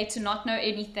okay to not know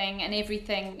anything and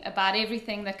everything about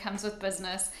everything that comes with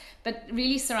business, but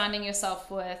really surrounding yourself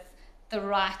with the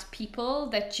right people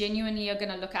that genuinely are going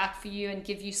to look out for you and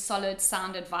give you solid,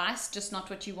 sound advice, just not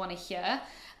what you want to hear.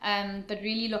 But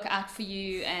really look out for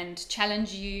you and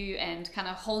challenge you and kind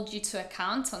of hold you to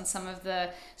account on some of the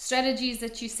strategies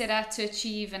that you set out to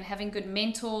achieve, and having good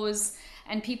mentors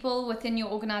and people within your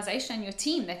organization and your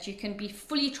team that you can be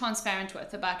fully transparent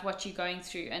with about what you're going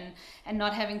through, and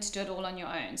not having to do it all on your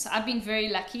own. So I've been very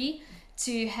lucky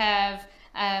to have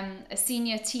a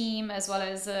senior team as well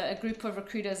as a group of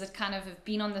recruiters that kind of have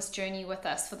been on this journey with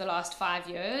us for the last 5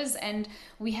 years, and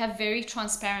we have very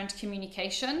transparent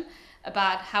communication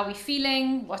about how we're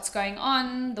feeling, what's going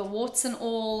on, the warts and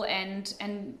all, and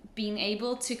being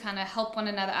able to kind of help one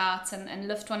another out and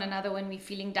lift one another when we're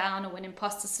feeling down or when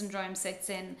imposter syndrome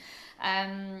sets in.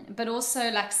 But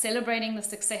also like celebrating the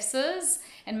successes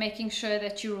and making sure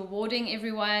that you're rewarding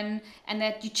everyone and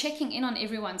that you're checking in on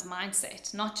everyone's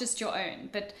mindset, not just your own,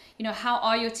 but how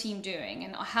are your team doing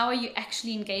and how are you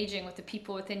actually engaging with the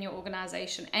people within your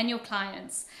organization and your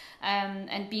clients,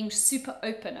 and being super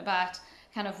open about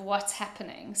kind of what's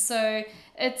happening. So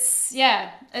it's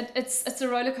a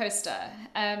roller coaster.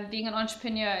 Being an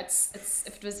entrepreneur, it's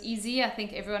if it was easy, I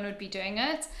think everyone would be doing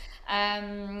it.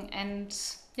 And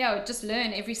yeah, just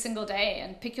learn every single day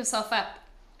and pick yourself up,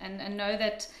 and know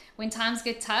that when times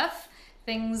get tough,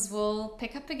 things will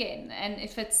pick up again. And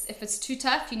if it's too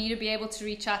tough, you need to be able to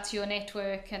reach out to your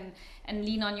network and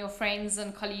lean on your friends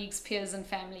and colleagues, peers and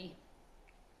family.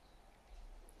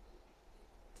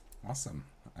 Awesome.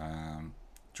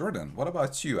 Jordan, what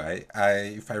about you?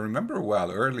 If I remember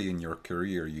well, early in your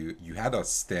career, you had a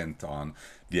stint on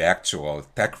the actual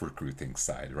tech recruiting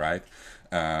side, right?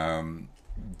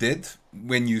 Did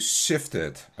when you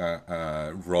shifted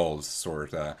roles,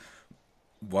 sort of,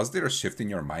 was there a shift in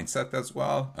your mindset as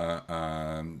well?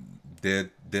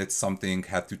 Did something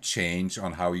had to change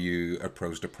on how you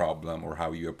approach the problem or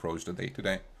how you approach the day to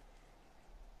day?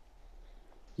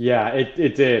 Yeah,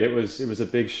 it did. It was a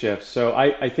big shift. So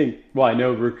I think, well, I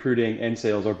know recruiting and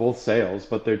sales are both sales,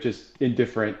 but they're just in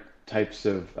different types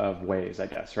of ways, I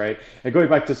guess, right? And going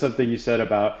back to something you said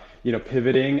about,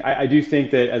 pivoting, I do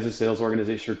think that as a sales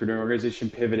organization, recruiting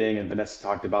organization, pivoting, and Vanessa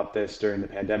talked about this during the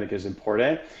pandemic, is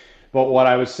important. But what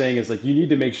I was saying is, like, you need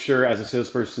to make sure as a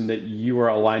salesperson that you are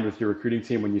aligned with your recruiting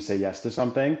team when you say yes to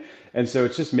something. And so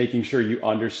it's just making sure you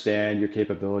understand your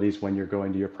capabilities when you're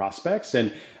going to your prospects,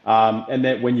 and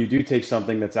that when you do take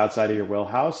something that's outside of your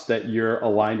wheelhouse, that you're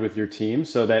aligned with your team,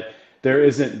 so that there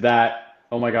isn't that,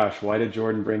 oh my gosh, why did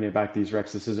Jordan bring it back these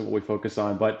recs? This isn't what we focus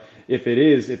on. But if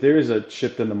there is a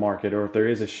shift in the market, or if there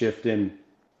is a shift in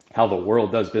how the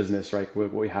world does business, right?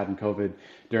 What we had in COVID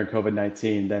during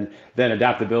COVID-19, then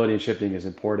adaptability and shifting is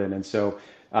important. And so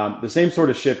the same sort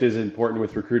of shift is important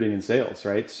with recruiting and sales,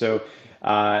 right? So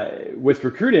with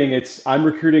recruiting, I'm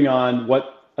recruiting on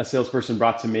what a salesperson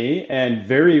brought to me, and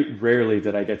very rarely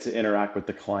did I get to interact with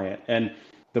the client. And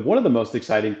one of the most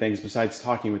exciting things, besides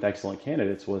talking with excellent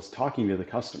candidates, was talking to the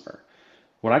customer.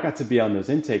 When I got to be on those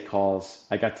intake calls,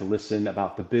 I got to listen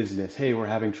about the business. Hey, we're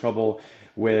having trouble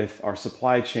with our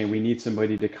supply chain. We need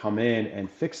somebody to come in and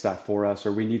fix that for us,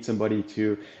 or we need somebody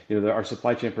to, our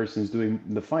supply chain person is doing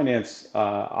the finance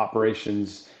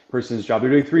operations person's job.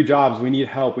 They're doing three jobs. We need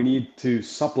help. We need to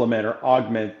supplement or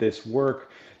augment this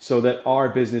work so that our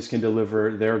business can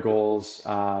deliver their goals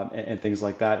and things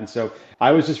like that. And so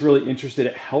I was just really interested.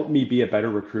 It helped me be a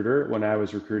better recruiter when I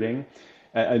was recruiting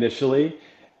initially.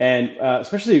 And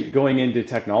especially going into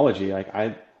technology, like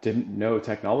I didn't know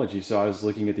technology. So I was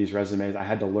looking at these resumes. I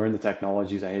had to learn the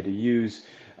technologies I had to use,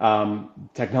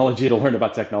 technology to learn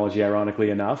about technology,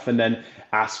 ironically enough, and then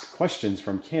ask questions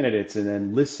from candidates and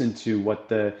then listen to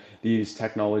what these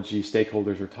technology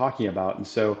stakeholders were talking about. And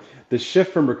so the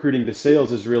shift from recruiting to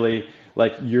sales is really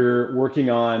like you're working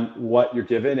on what you're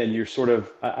given, and you're sort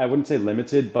of, I wouldn't say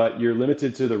limited, but you're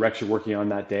limited to the recs you're working on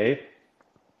that day.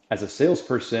 As a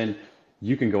salesperson,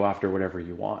 you can go after whatever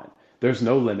you want. There's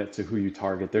no limit to who you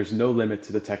target. There's no limit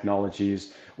to the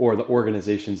technologies or the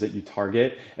organizations that you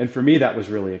target. And for me, that was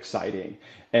really exciting.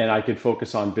 And I could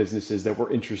focus on businesses that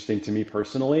were interesting to me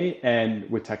personally and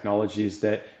with technologies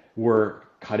that were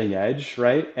cutting edge,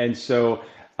 right? And so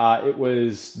it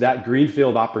was that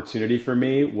greenfield opportunity for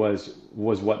me was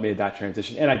what made that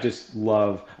transition. And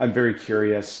I'm very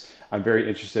curious. I'm very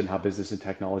interested in how business and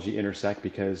technology intersect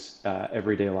because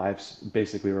everyday lives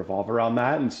basically revolve around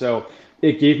that. And so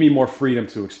it gave me more freedom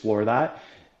to explore that.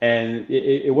 And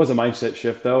it was a mindset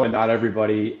shift though, and not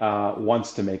everybody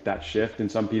wants to make that shift. And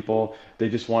some people, they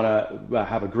just want to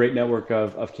have a great network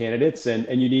of candidates,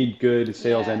 and you need good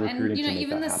sales and Yeah, and recruiting to make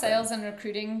even that the happen. sales and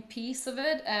recruiting piece of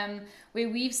it, where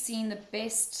we've seen the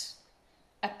best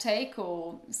uptake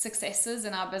or successes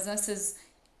in our business is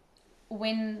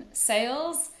when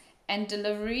sales and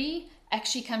delivery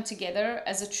actually come together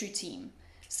as a true team.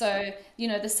 So,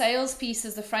 the sales piece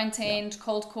is the front Yeah. end,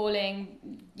 cold calling,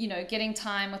 getting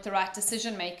time with the right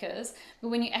decision makers. But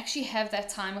when you actually have that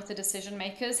time with the decision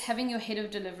makers, having your head of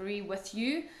delivery with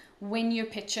you when you're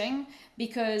pitching,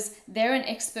 because they're an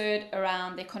expert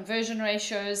around their conversion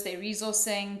ratios, their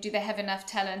resourcing, do they have enough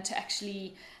talent to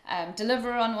actually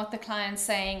deliver on what the client's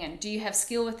saying, and do you have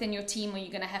skill within your team, or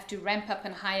you're going to have to ramp up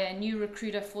and hire a new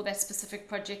recruiter for that specific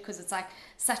project because it's like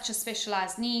such a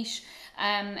specialized niche.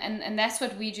 And that's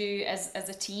what we do as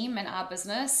a team in our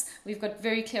business. We've got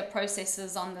very clear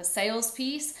processes on the sales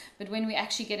piece, but when we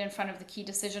actually get in front of the key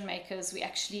decision makers, we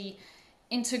actually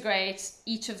integrate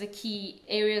each of the key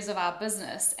areas of our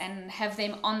business and have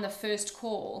them on the first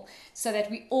call so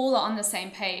that we all are on the same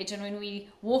page. And when we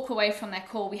walk away from that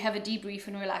call, we have a debrief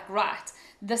and we're like, right,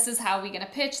 this is how we're going to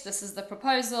pitch. This is the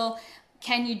proposal.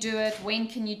 Can you do it? When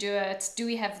can you do it? Do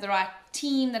we have the right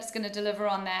team that's going to deliver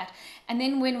on that? And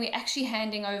then when we're actually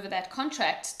handing over that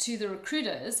contract to the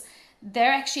recruiters,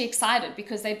 they're actually excited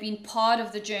because they've been part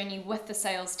of the journey with the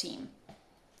sales team.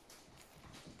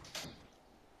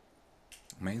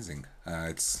 Amazing.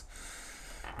 It's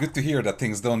good to hear that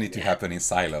things don't need to happen in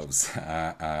silos,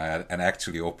 and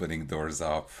actually opening doors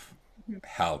up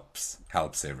helps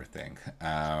everything.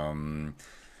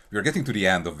 We're getting to the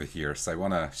end of it here, so I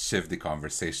want to shift the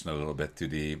conversation a little bit to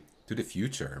the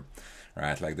future,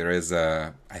 right? Like there is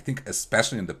I think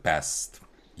especially in the past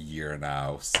year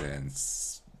now,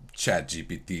 since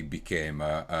ChatGPT became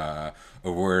a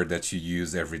word that you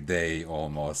use every day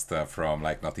almost, from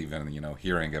like not even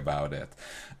hearing about it.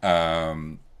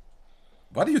 Um,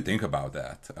 what do you think about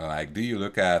that? Like, do you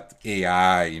look at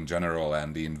AI in general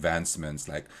and the advancements?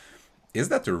 Like, is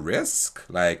that a risk?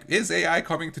 Like, is AI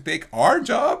coming to take our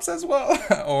jobs as well,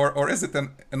 or is it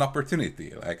an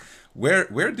opportunity? Like,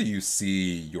 where do you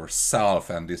see yourself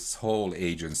and this whole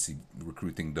agency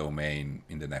recruiting domain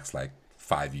in the next like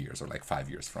 5 years or like 5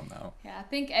 years from now? Yeah, I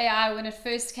think AI, when it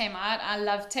first came out, I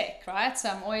love tech, right? So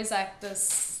I'm always like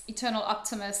this eternal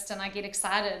optimist and I get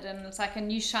excited and it's like a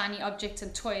new shiny object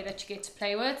and toy that you get to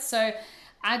play with. So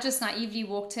I just naively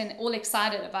walked in all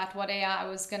excited about what AI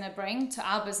was going to bring to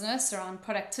our business around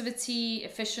productivity,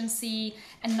 efficiency,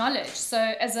 and knowledge. So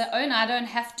as an owner, I don't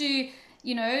have to,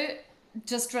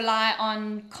 just rely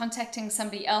on contacting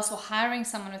somebody else or hiring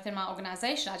someone within my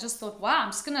organization. I just thought, wow, I'm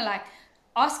just going to like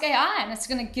ask AI and it's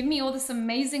going to give me all this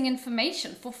amazing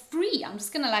information for free. I'm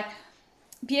just going to like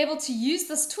be able to use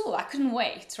this tool. I couldn't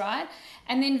wait, right?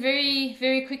 And then very,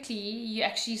 very quickly, you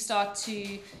actually start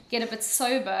to get a bit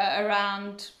sober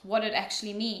around what it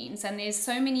actually means. And there's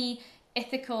so many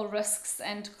ethical risks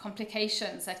and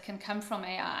complications that can come from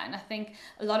AI. And I think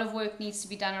a lot of work needs to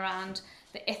be done around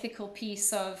the ethical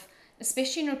piece of,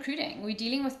 especially in recruiting. We're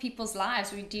dealing with people's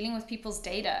lives, we're dealing with people's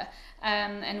data,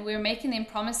 and we're making them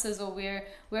promises, or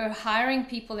we're hiring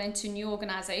people into new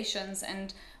organizations.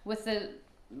 And with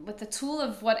the tool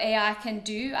of what AI can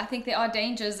do, I think there are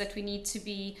dangers that we need to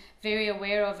be very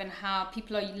aware of, and how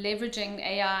people are leveraging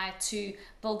AI to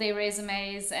build their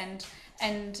resumes and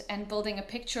building a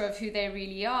picture of who they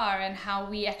really are, and how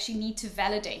we actually need to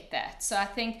validate that. So I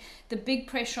think the big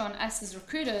pressure on us as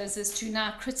recruiters is to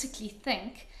now critically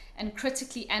think and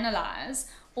critically analyze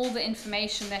all the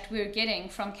information that we're getting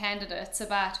from candidates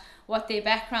about what their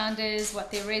background is, what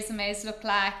their resumes look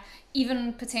like,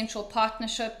 even potential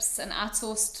partnerships and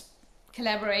outsourced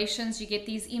collaborations. You get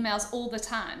these emails all the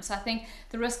time. So I think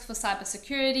the risk for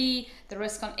cybersecurity, the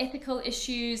risk on ethical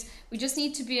issues, we just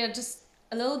need to be just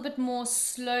a little bit more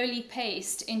slowly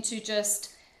paced into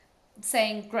just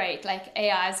saying, great, like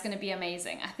AI is going to be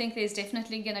amazing. I think there's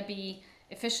definitely going to be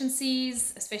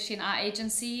efficiencies, especially in our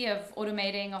agency, of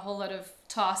automating a whole lot of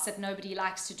tasks that nobody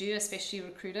likes to do, especially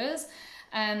recruiters.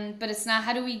 But it's now,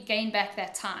 how do we gain back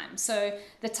that time? So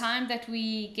the time that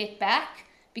we get back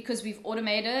because we've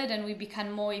automated and we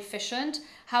become more efficient,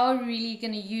 how are we really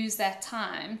going to use that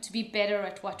time to be better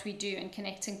at what we do and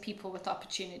connecting people with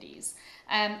opportunities?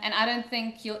 And I don't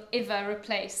think you'll ever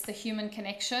replace the human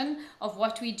connection of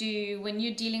what we do when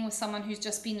you're dealing with someone who's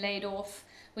just been laid off,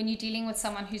 when you're dealing with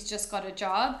someone who's just got a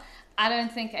job. I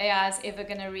don't think AI is ever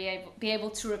going to be able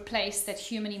to replace that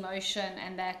human emotion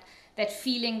and that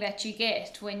feeling that you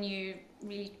get when you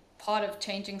really part of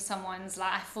changing someone's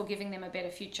life or giving them a better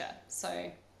future.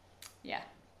 So, yeah.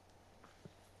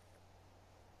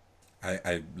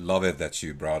 I love it that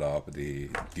you brought up the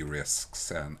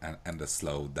risks and the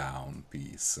slow down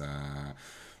piece.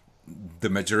 The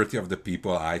majority of the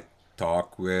people I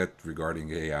talk with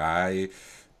regarding AI,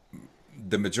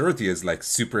 the majority is like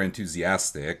super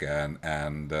enthusiastic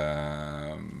and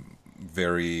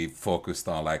very focused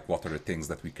on like what are the things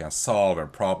that we can solve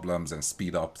and problems and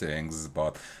speed up things.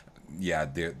 But yeah,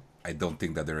 I don't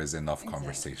think that there is enough Exactly.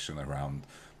 conversation around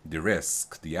the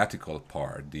risk, the ethical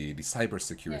part, the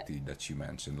Yeah. cybersecurity that you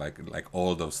mentioned. Like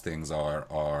all those things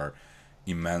are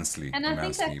immensely And I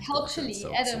think immensely that important. culturally,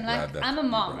 So Adam, like glad that I'm a you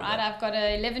mom, brought it right? up. I've got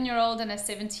a 11-year-old and a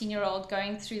 17-year-old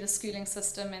going through the schooling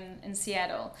system in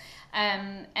Seattle.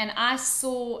 And I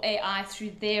saw AI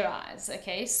through their eyes,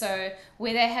 okay? So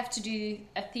where they have to do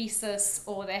a thesis,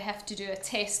 or they have to do a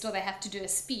test, or they have to do a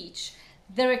speech,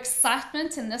 their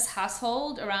excitement in this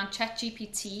household around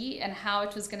ChatGPT and how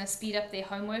it was going to speed up their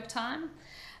homework time,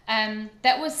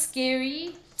 that was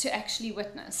scary to actually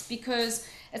witness, because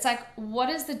it's like, what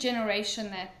is the generation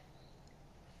that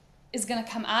is going to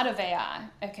come out of AI?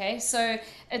 Okay, so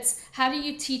it's, how do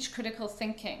you teach critical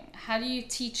thinking? How do you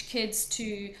teach kids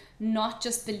to not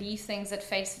just believe things at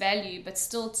face value, but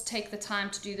still to take the time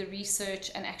to do the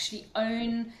research and actually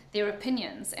own their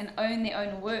opinions and own their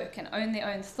own work and own their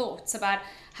own thoughts about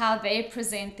how they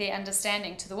present their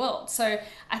understanding to the world? So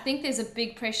I think there's a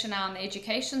big pressure now in the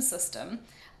education system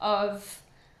of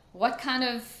what kind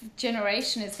of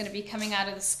generation is going to be coming out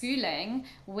of the schooling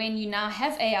when you now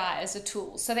have AI as a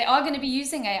tool. So they are going to be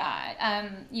using AI.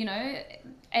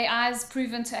 AI is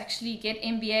proven to actually get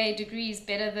MBA degrees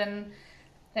better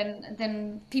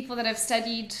than people that have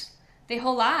studied their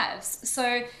whole lives.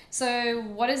 So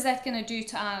what is that going to do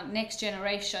to our next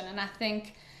generation? And I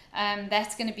think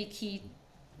that's going to be key,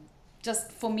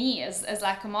 just for me as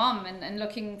like a mom, and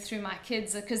looking through my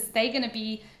kids, because they're going to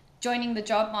be joining the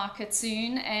job market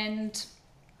soon. And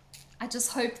I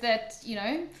just hope that,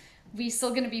 we're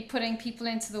still going to be putting people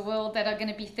into the world that are going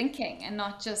to be thinking and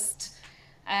not just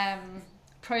um,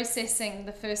 processing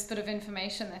the first bit of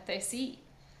information that they see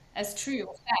as true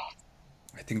or fact.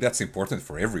 I think that's important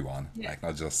for everyone, Yeah. like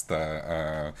not just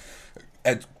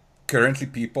ed- currently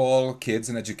people, kids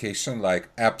in education, like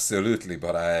absolutely.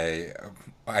 But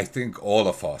I think all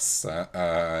of us,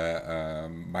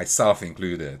 myself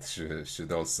included,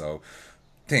 should also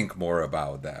think more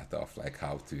about that, of like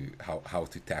how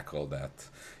to tackle that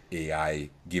AI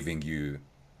giving you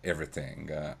everything,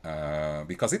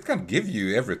 because it can give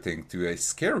you everything to a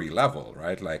scary level,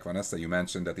 right? Like Vanessa, you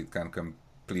mentioned that it can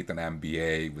complete an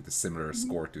MBA with a similar Mhm.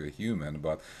 score to a human,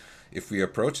 but if we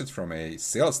approach it from a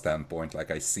sales standpoint,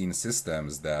 like I've seen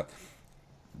systems that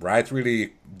write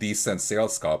really decent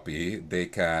sales copy, they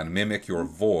can mimic your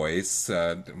voice,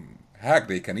 heck,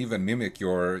 they can even mimic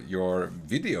your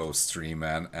video stream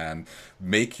and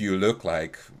make you look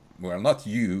like, well, not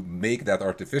you, make that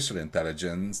artificial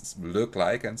intelligence look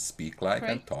like and speak like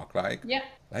and Correct. talk Yeah.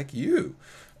 like you.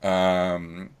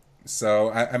 Um,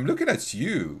 I'm looking at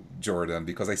you, Jordan,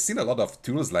 because I've seen a lot of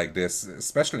tools like this,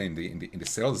 especially in the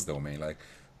sales domain. Like,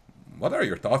 what are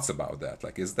your thoughts about that?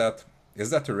 Like, is that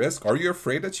a risk? Are you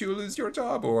afraid that you lose your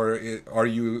job, or are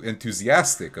you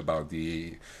enthusiastic about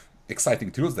the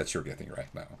exciting tools that you're getting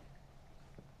right now?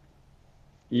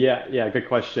 Yeah, yeah, good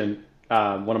question.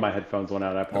 One of my headphones went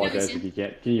out. I Yeah, Okay. apologize if listen. you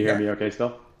can't. Can you hear Yeah. me okay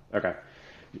still? Okay.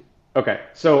 Okay.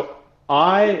 So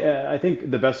I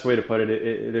think the best way to put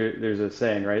it, there's a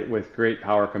saying, right? With great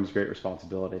power comes great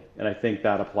responsibility, and I think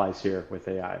that applies here with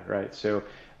AI, right? So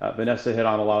Vanessa hit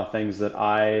on a lot of things that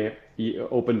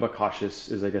open but cautious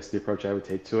is, I guess, the approach I would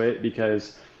take to it,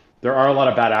 because there are a lot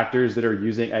of bad actors that are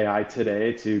using AI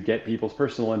today to get people's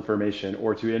personal information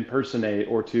or to impersonate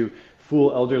or to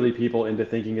fool elderly people into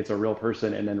thinking it's a real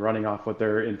person and then running off with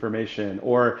their information,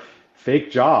 or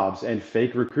fake jobs and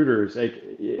fake recruiters. Like,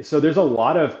 so there's a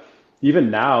lot of,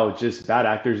 even now, just bad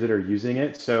actors that are using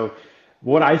it. So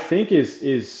what I think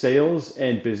is sales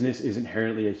and business is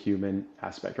inherently a human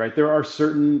aspect, right? There are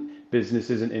certain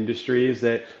businesses and industries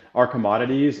that are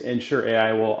commodities, and sure,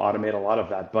 AI will automate a lot of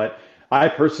that. But I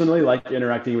personally like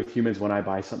interacting with humans when I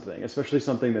buy something, especially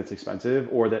something that's expensive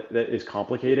or that is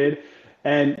complicated.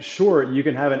 And sure, you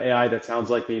can have an AI that sounds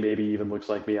like me, maybe even looks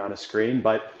like me on a screen,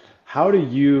 but how do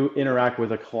you interact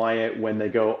with a client when they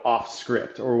go off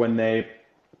script or when they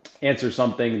answer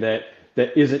something that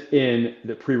isn't in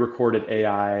the pre-recorded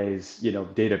AI's,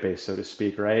 database, so to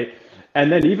speak, right?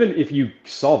 And then even if you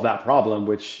solve that problem,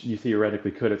 which you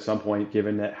theoretically could at some point,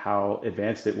 given that how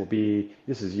advanced it will be,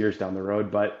 this is years down the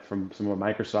road, but from some of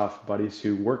my Microsoft buddies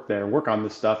who work on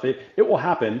this stuff, it will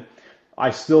happen. I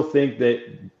still think that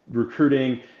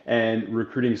recruiting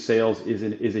sales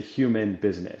is a human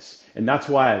business. And that's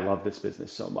why I love this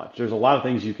business so much. There's a lot of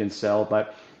things you can sell,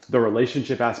 but the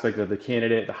relationship aspect of the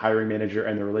candidate, the hiring manager,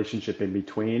 and the relationship in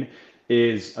between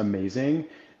is amazing.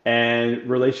 And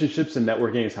relationships and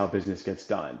networking is how business gets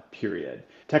done, period.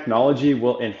 Technology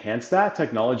will enhance that.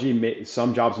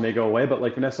 Some jobs may go away, but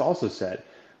like Vanessa also said,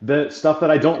 the stuff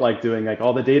that I don't like doing, like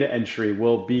all the data entry,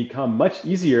 will become much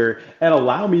easier and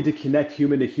allow me to connect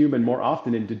human to human more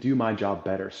often and to do my job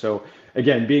better. So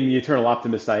again, being the eternal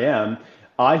optimist I am,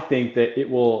 I think that it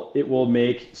will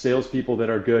make salespeople that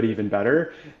are good even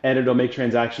better, and it'll make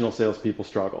transactional salespeople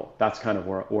struggle. That's kind of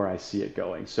where I see it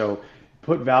going. So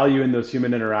put value in those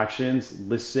human interactions,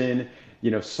 listen,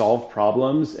 solve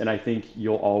problems, and I think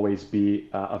you'll always be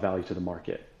a value to the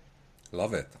market.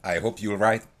 Love it. I hope you're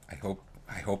right. I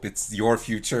hope it's your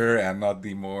future and not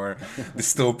the more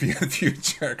dystopian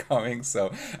future coming.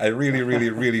 So I really, really,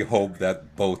 really hope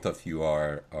that both of you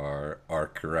are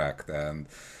correct. And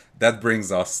that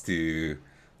brings us to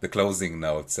the closing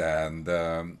notes. And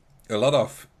a lot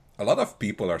of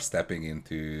people are stepping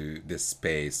into this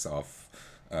space of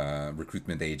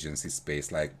recruitment agency space,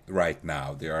 like right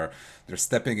now they're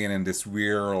stepping in this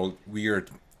weird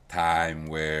time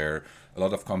where a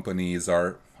lot of companies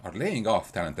are laying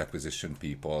off talent acquisition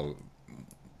people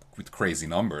with crazy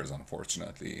numbers,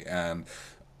 unfortunately. And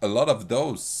a lot of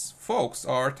those folks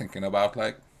are thinking about,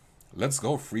 like, let's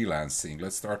go freelancing,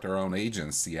 let's start our own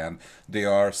agency. And they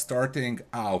are starting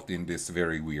out in this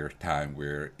very weird time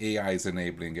where AI is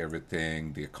enabling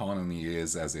everything, the economy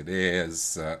is as it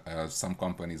is. Some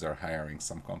companies are hiring,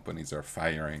 some companies are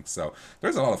firing. So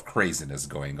there's a lot of craziness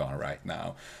going on right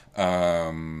now.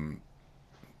 Um,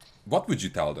 what would you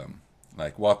tell them?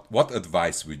 Like, what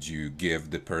advice would you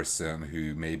give the person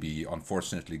who maybe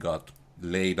unfortunately got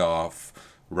laid off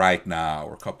right now,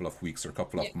 or a couple of weeks or a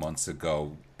couple Yeah. of months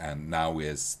ago, and now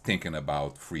is thinking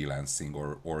about freelancing,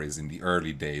 or is in the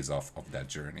early days of that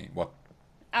journey?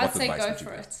 I'd What say advice go would you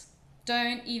for give? it.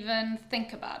 Don't even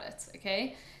think about it,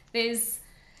 okay? There's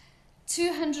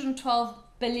 $212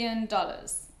 billion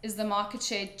is the market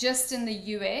share just in the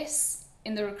US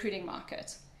in the recruiting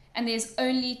market. And there's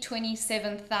only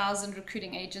 27,000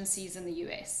 recruiting agencies in the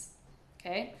US.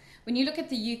 Okay? When you look at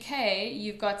the UK,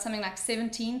 you've got something like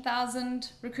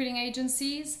 17,000 recruiting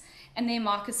agencies, and their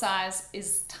market size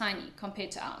is tiny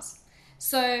compared to ours.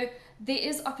 So there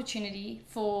is opportunity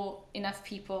for enough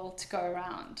people to go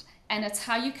around. And it's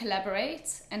how you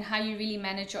collaborate and how you really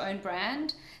manage your own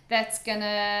brand that's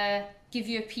gonna give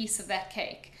you a piece of that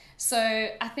cake. So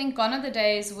I think gone are the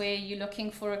days where you're looking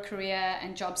for a career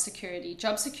and job security.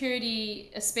 Job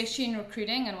security, especially in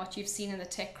recruiting and what you've seen in the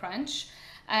tech crunch,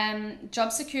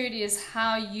 job security is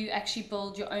how you actually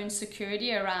build your own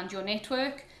security around your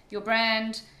network, your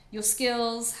brand, your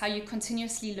skills, how you're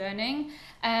continuously learning,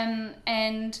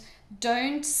 and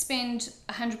don't spend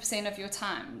 100% of your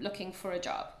time looking for a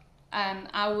job.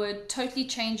 I would totally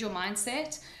change your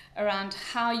mindset around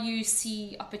how you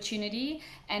see opportunity,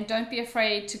 and don't be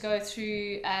afraid to go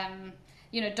through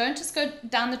don't just go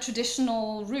down the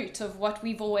traditional route of what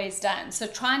we've always done. So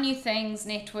try new things,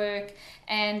 network.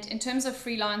 And in terms of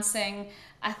freelancing,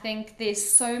 I think there's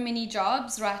so many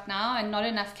jobs right now and not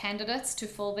enough candidates to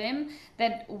fill them,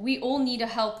 that we all need to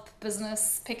help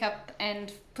business pick up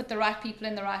and put the right people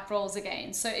in the right roles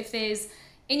again. So if there's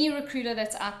any recruiter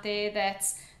that's out there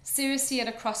that's seriously at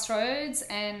a crossroads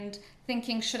and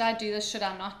thinking, should I do this, should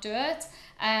I not do it?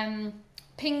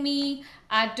 Ping me.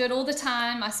 I do it all the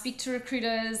time. I speak to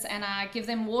recruiters and I give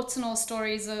them warts and all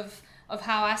stories of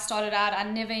how I started out. I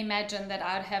never imagined that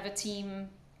I'd have a team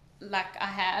like I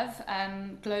have,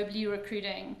 globally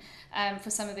recruiting for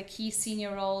some of the key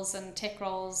senior roles and tech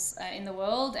roles in the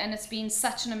world. And it's been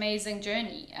such an amazing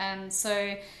journey.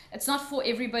 So it's not for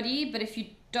everybody, but if you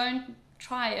don't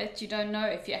try it, you don't know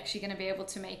if you're actually going to be able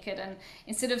to make it. And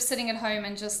instead of sitting at home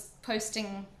and just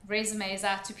posting resumes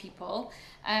out to people,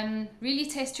 really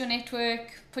test your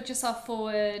network, put yourself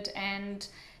forward, and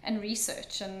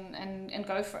research and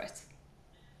go for it.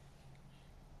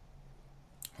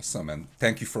 Awesome, and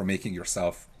thank you for making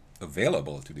yourself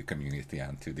available to the community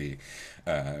and to the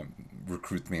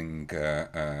recruitment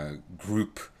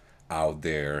group out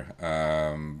there.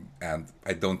 And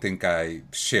I don't think I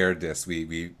shared this.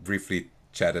 We briefly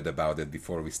chatted about it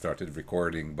before we started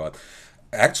recording, but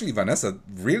actually Vanessa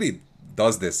really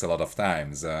does this a lot of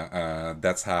times.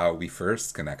 That's how we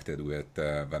first connected with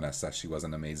Vanessa. She was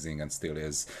an amazing and still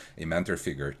is a mentor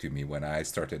figure to me when I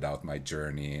started out my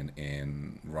journey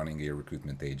in running a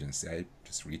recruitment agency. I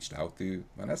just reached out to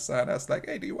Vanessa and I was like,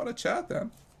 hey, do you want to chat?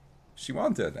 And she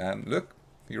wanted, and look,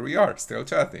 here we are, still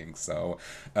chatting. So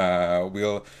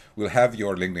we'll have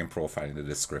your LinkedIn profile in the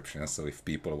description. So if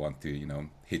people want to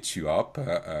hit you up,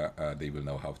 they will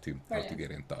know how to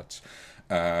get in touch.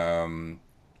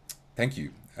 Thank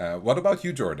you. What about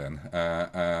you, Jordan?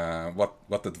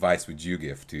 What advice would you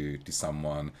give to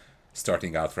someone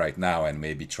starting out right now and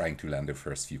maybe trying to land their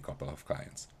first few couple of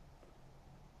clients?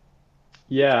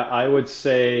 Yeah, I would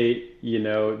say,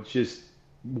 just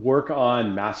work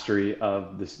on mastery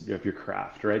of your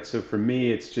craft, right? So for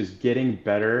me, it's just getting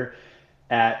better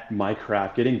at my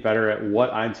craft, getting better at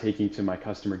what I'm taking to my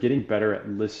customer, getting better at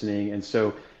listening. And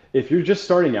so if you're just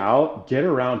starting out, get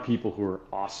around people who are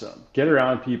awesome. Get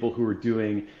around people who are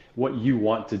doing what you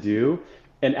want to do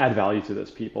and add value to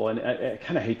those people. And I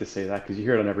kind of hate to say that because you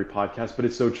hear it on every podcast, but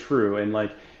it's so true. And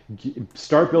like,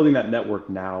 start building that network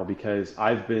now, because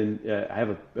I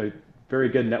have a very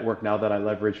good network now that I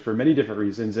leverage for many different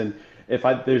reasons. And if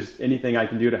there's anything I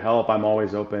can do to help, I'm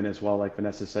always open as well. Like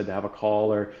Vanessa said, to have a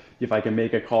call, or if I can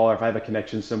make a call, or if I have a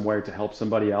connection somewhere to help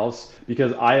somebody else,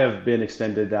 because I have been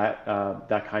extended that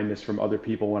kindness from other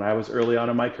people when I was early on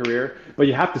in my career. But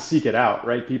you have to seek it out,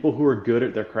 right? People who are good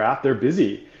at their craft, they're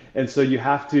busy, and so you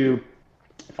have to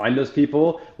find those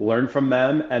people, learn from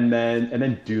them, and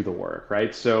then do the work,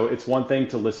 right? So it's one thing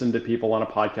to listen to people on a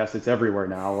podcast, it's everywhere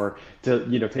now, or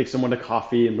to take someone to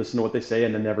coffee and listen to what they say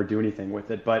and then never do anything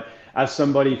with it. But as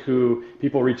somebody who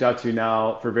people reach out to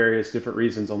now for various different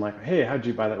reasons, I'm like, hey, how'd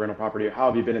you buy that rental property? How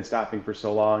have you been in staffing for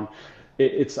so long?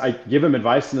 I give them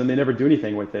advice and then they never do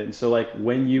anything with it. And so like,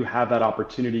 when you have that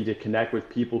opportunity to connect with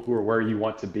people who are where you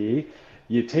want to be,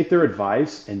 you take their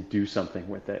advice and do something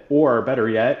with it. Or better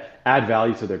yet, add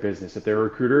value to their business. If they're a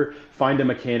recruiter, find them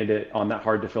a candidate on that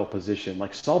hard to fill position,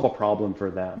 like solve a problem for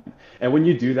them. And when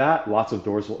you do that, lots of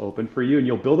doors will open for you, and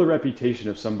you'll build a reputation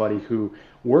of somebody who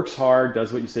works hard,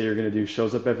 does what you say you're going to do,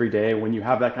 shows up every day. When you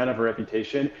have that kind of a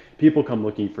reputation, people come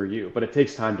looking for you, but it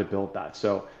takes time to build that.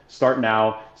 So start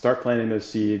now, start planting those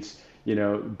seeds,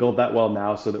 build that well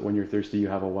now, so that when you're thirsty, you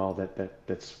have a well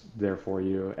that's there for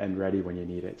you and ready when you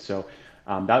need it. So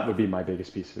that would be my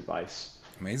biggest piece of advice.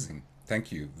 Amazing.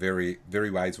 Thank you. Very,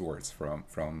 very wise words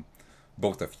from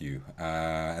both of you.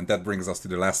 And that brings us to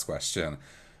the last question.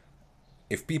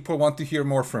 If people want to hear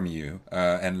more from you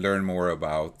and learn more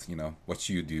about, what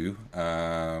you do,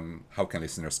 how can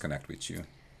listeners connect with you?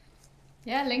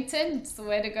 Yeah, LinkedIn is the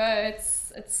way to go.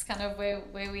 It's kind of where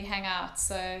we hang out.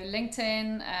 So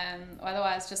LinkedIn,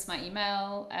 otherwise just my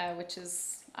email, which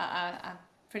is I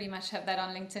pretty much have that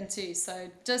on LinkedIn too. So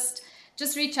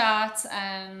just reach out,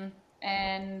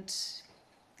 and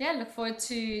yeah, look forward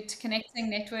to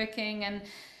connecting, networking. And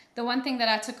the one thing that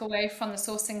I took away from the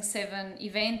Sourcing 7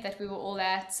 event that we were all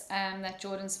at, that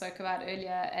Jordan spoke about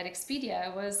earlier at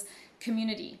Expedia, was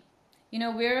community.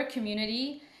 We're a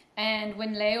community, and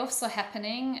when layoffs are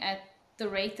happening at the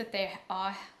rate that they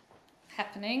are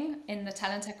happening in the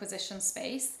talent acquisition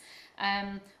space.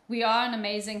 We are an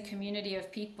amazing community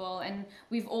of people, and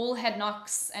we've all had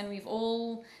knocks, and we've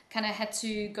all kind of had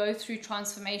to go through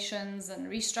transformations and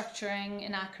restructuring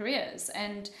in our careers.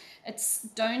 And it's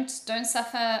don't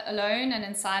suffer alone and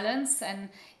in silence. And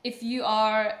if you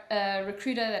are a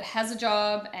recruiter that has a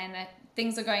job and that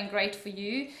things are going great for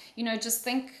you, just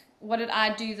think, what did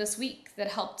I do this week that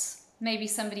helped maybe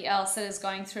somebody else that is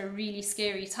going through a really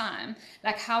scary time?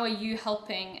 Like, how are you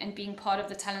helping and being part of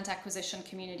the talent acquisition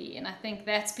community? And I think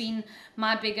that's been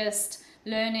my biggest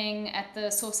learning at the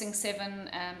Sourcing 7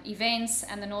 events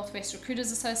and the Northwest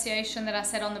Recruiters Association that I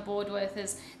sat on the board with,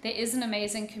 is there is an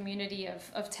amazing community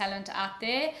of talent out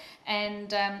there.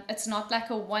 And it's not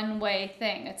like a one-way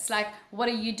thing. It's like, what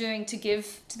are you doing to give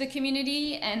to the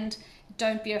community? And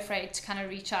don't be afraid to kind of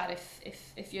reach out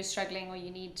if you're struggling or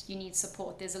you need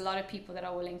support. There's a lot of people that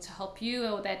are willing to help you,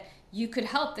 or that you could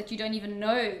help, that you don't even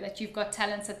know that you've got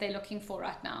talents that they're looking for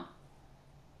right now.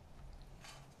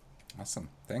 Awesome.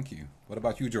 Thank you. What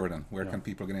about you, Jordan? Where can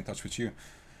people get in touch with you?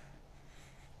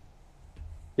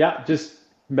 Yeah, just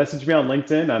message me on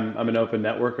LinkedIn. I'm an open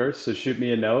networker, so shoot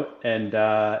me a note, and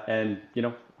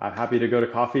I'm happy to go to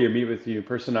coffee or meet with you in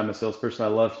person. I'm a salesperson. I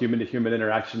love human to human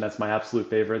interaction. That's my absolute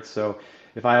favorite. So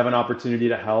if I have an opportunity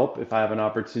to help, if I have an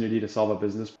opportunity to solve a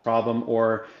business problem,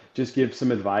 or just give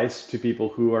some advice to people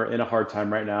who are in a hard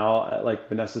time right now, like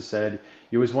Vanessa said,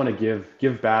 you always want to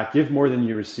give back, give more than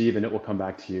you receive, and it will come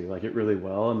back to you. Like, it really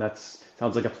will. And that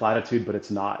sounds like a platitude, but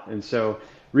it's not. And so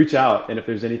reach out. And if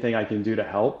there's anything I can do to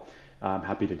help, I'm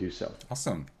happy to do so.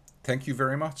 Awesome. Thank you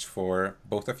very much for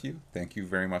both of you. Thank you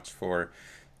very much for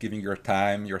giving your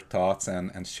time, your thoughts,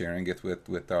 and sharing it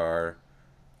with our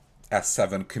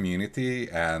S7 community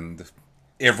and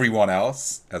everyone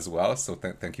else as well. So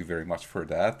thank you very much for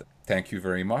that. Thank you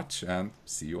very much, and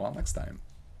see you all next time.